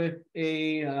partnering with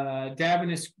a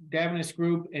Davinus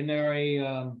group, and they're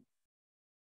a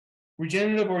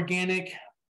regenerative organic,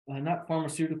 not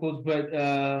pharmaceuticals,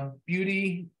 but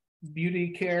beauty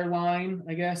care line,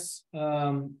 I guess.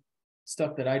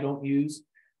 Stuff that I don't use.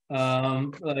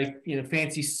 Like, you know,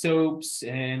 fancy soaps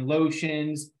and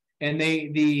lotions, and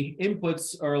the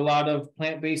inputs are a lot of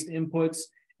plant-based inputs,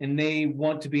 and they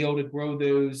want to be able to grow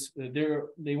those.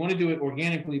 They want to do it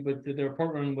organically, but they're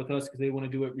partnering with us because they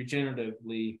want to do it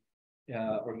regeneratively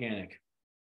organic.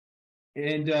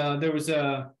 And there was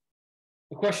a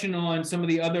question on some of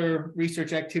the other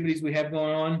research activities we have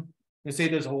going on. I say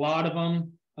there's a lot of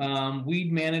them.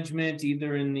 Weed management,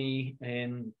 either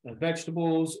in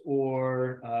vegetables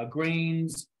or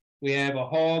grains. We have a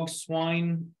hog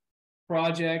swine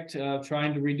project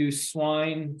trying to reduce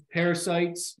swine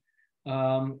parasites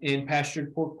in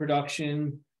pastured pork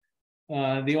production.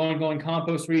 The ongoing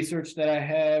compost research that I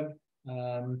have,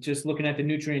 just looking at the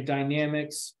nutrient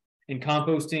dynamics and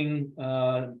composting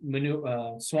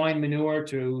swine manure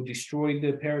to destroy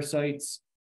the parasites.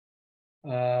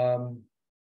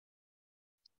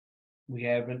 We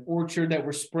have an orchard that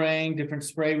we're spraying, different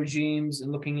spray regimes,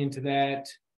 and looking into that.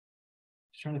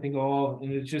 Just trying to think and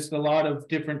there's just a lot of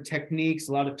different techniques,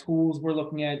 a lot of tools we're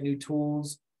looking at, new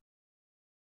tools.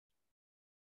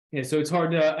 Yeah, so it's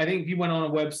hard to, I think if you went on a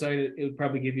website, it would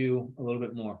probably give you a little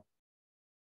bit more.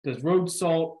 Does road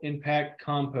salt impact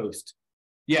compost?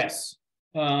 Yes.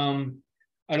 I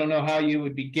don't know how you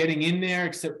would be getting in there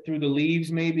except through the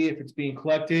leaves, maybe, if it's being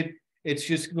collected. It's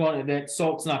just going, that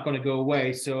salt's not going to go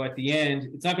away. So at the end,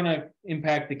 it's not going to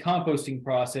impact the composting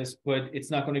process, but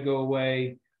it's not going to go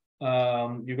away.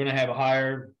 You're going to have a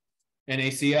higher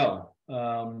NaCl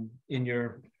in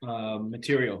your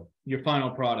material, your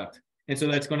final product. And so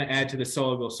that's going to add to the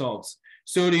soluble salts.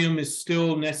 Sodium is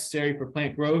still necessary for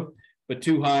plant growth, but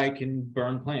too high can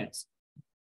burn plants.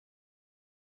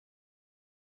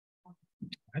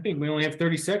 I think we only have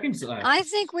 30 seconds left. I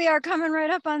think we are coming right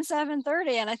up on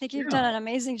 7:30, and I think you've done an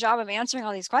amazing job of answering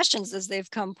all these questions as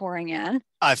they've come pouring in.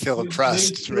 I feel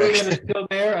impressed, Rick. Rick. That are still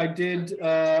there. I did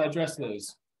address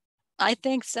those. I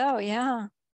think so, yeah.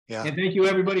 Yeah. And thank you,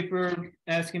 everybody, for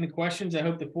asking the questions. I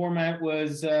hope the format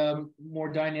was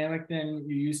more dynamic than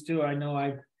you're used to. I know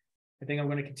I think I'm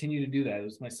going to continue to do that. It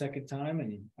was my second time,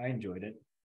 and I enjoyed it.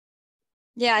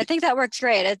 Yeah, I think that works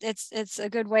great. It's a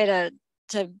good way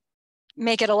to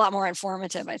make it a lot more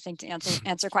informative, I think, to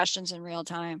answer questions in real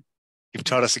time. You've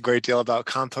taught us a great deal about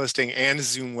composting and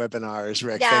Zoom webinars,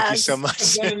 Rick. Yes. Thank you so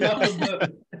much.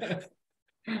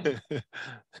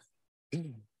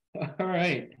 All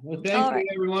right. Well, thank you,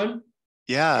 everyone.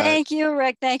 Yeah. Thank you,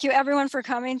 Rick. Thank you, everyone, for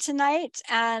coming tonight.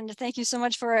 And thank you so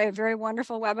much for a very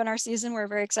wonderful webinar season. We're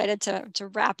very excited to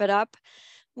wrap it up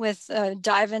with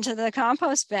dive into the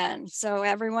compost bin. So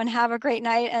everyone have a great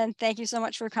night. And thank you so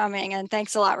much for coming. And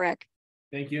thanks a lot, Rick.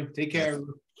 Thank you. Take care.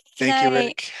 Thank you,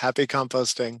 Rick. Happy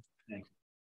composting.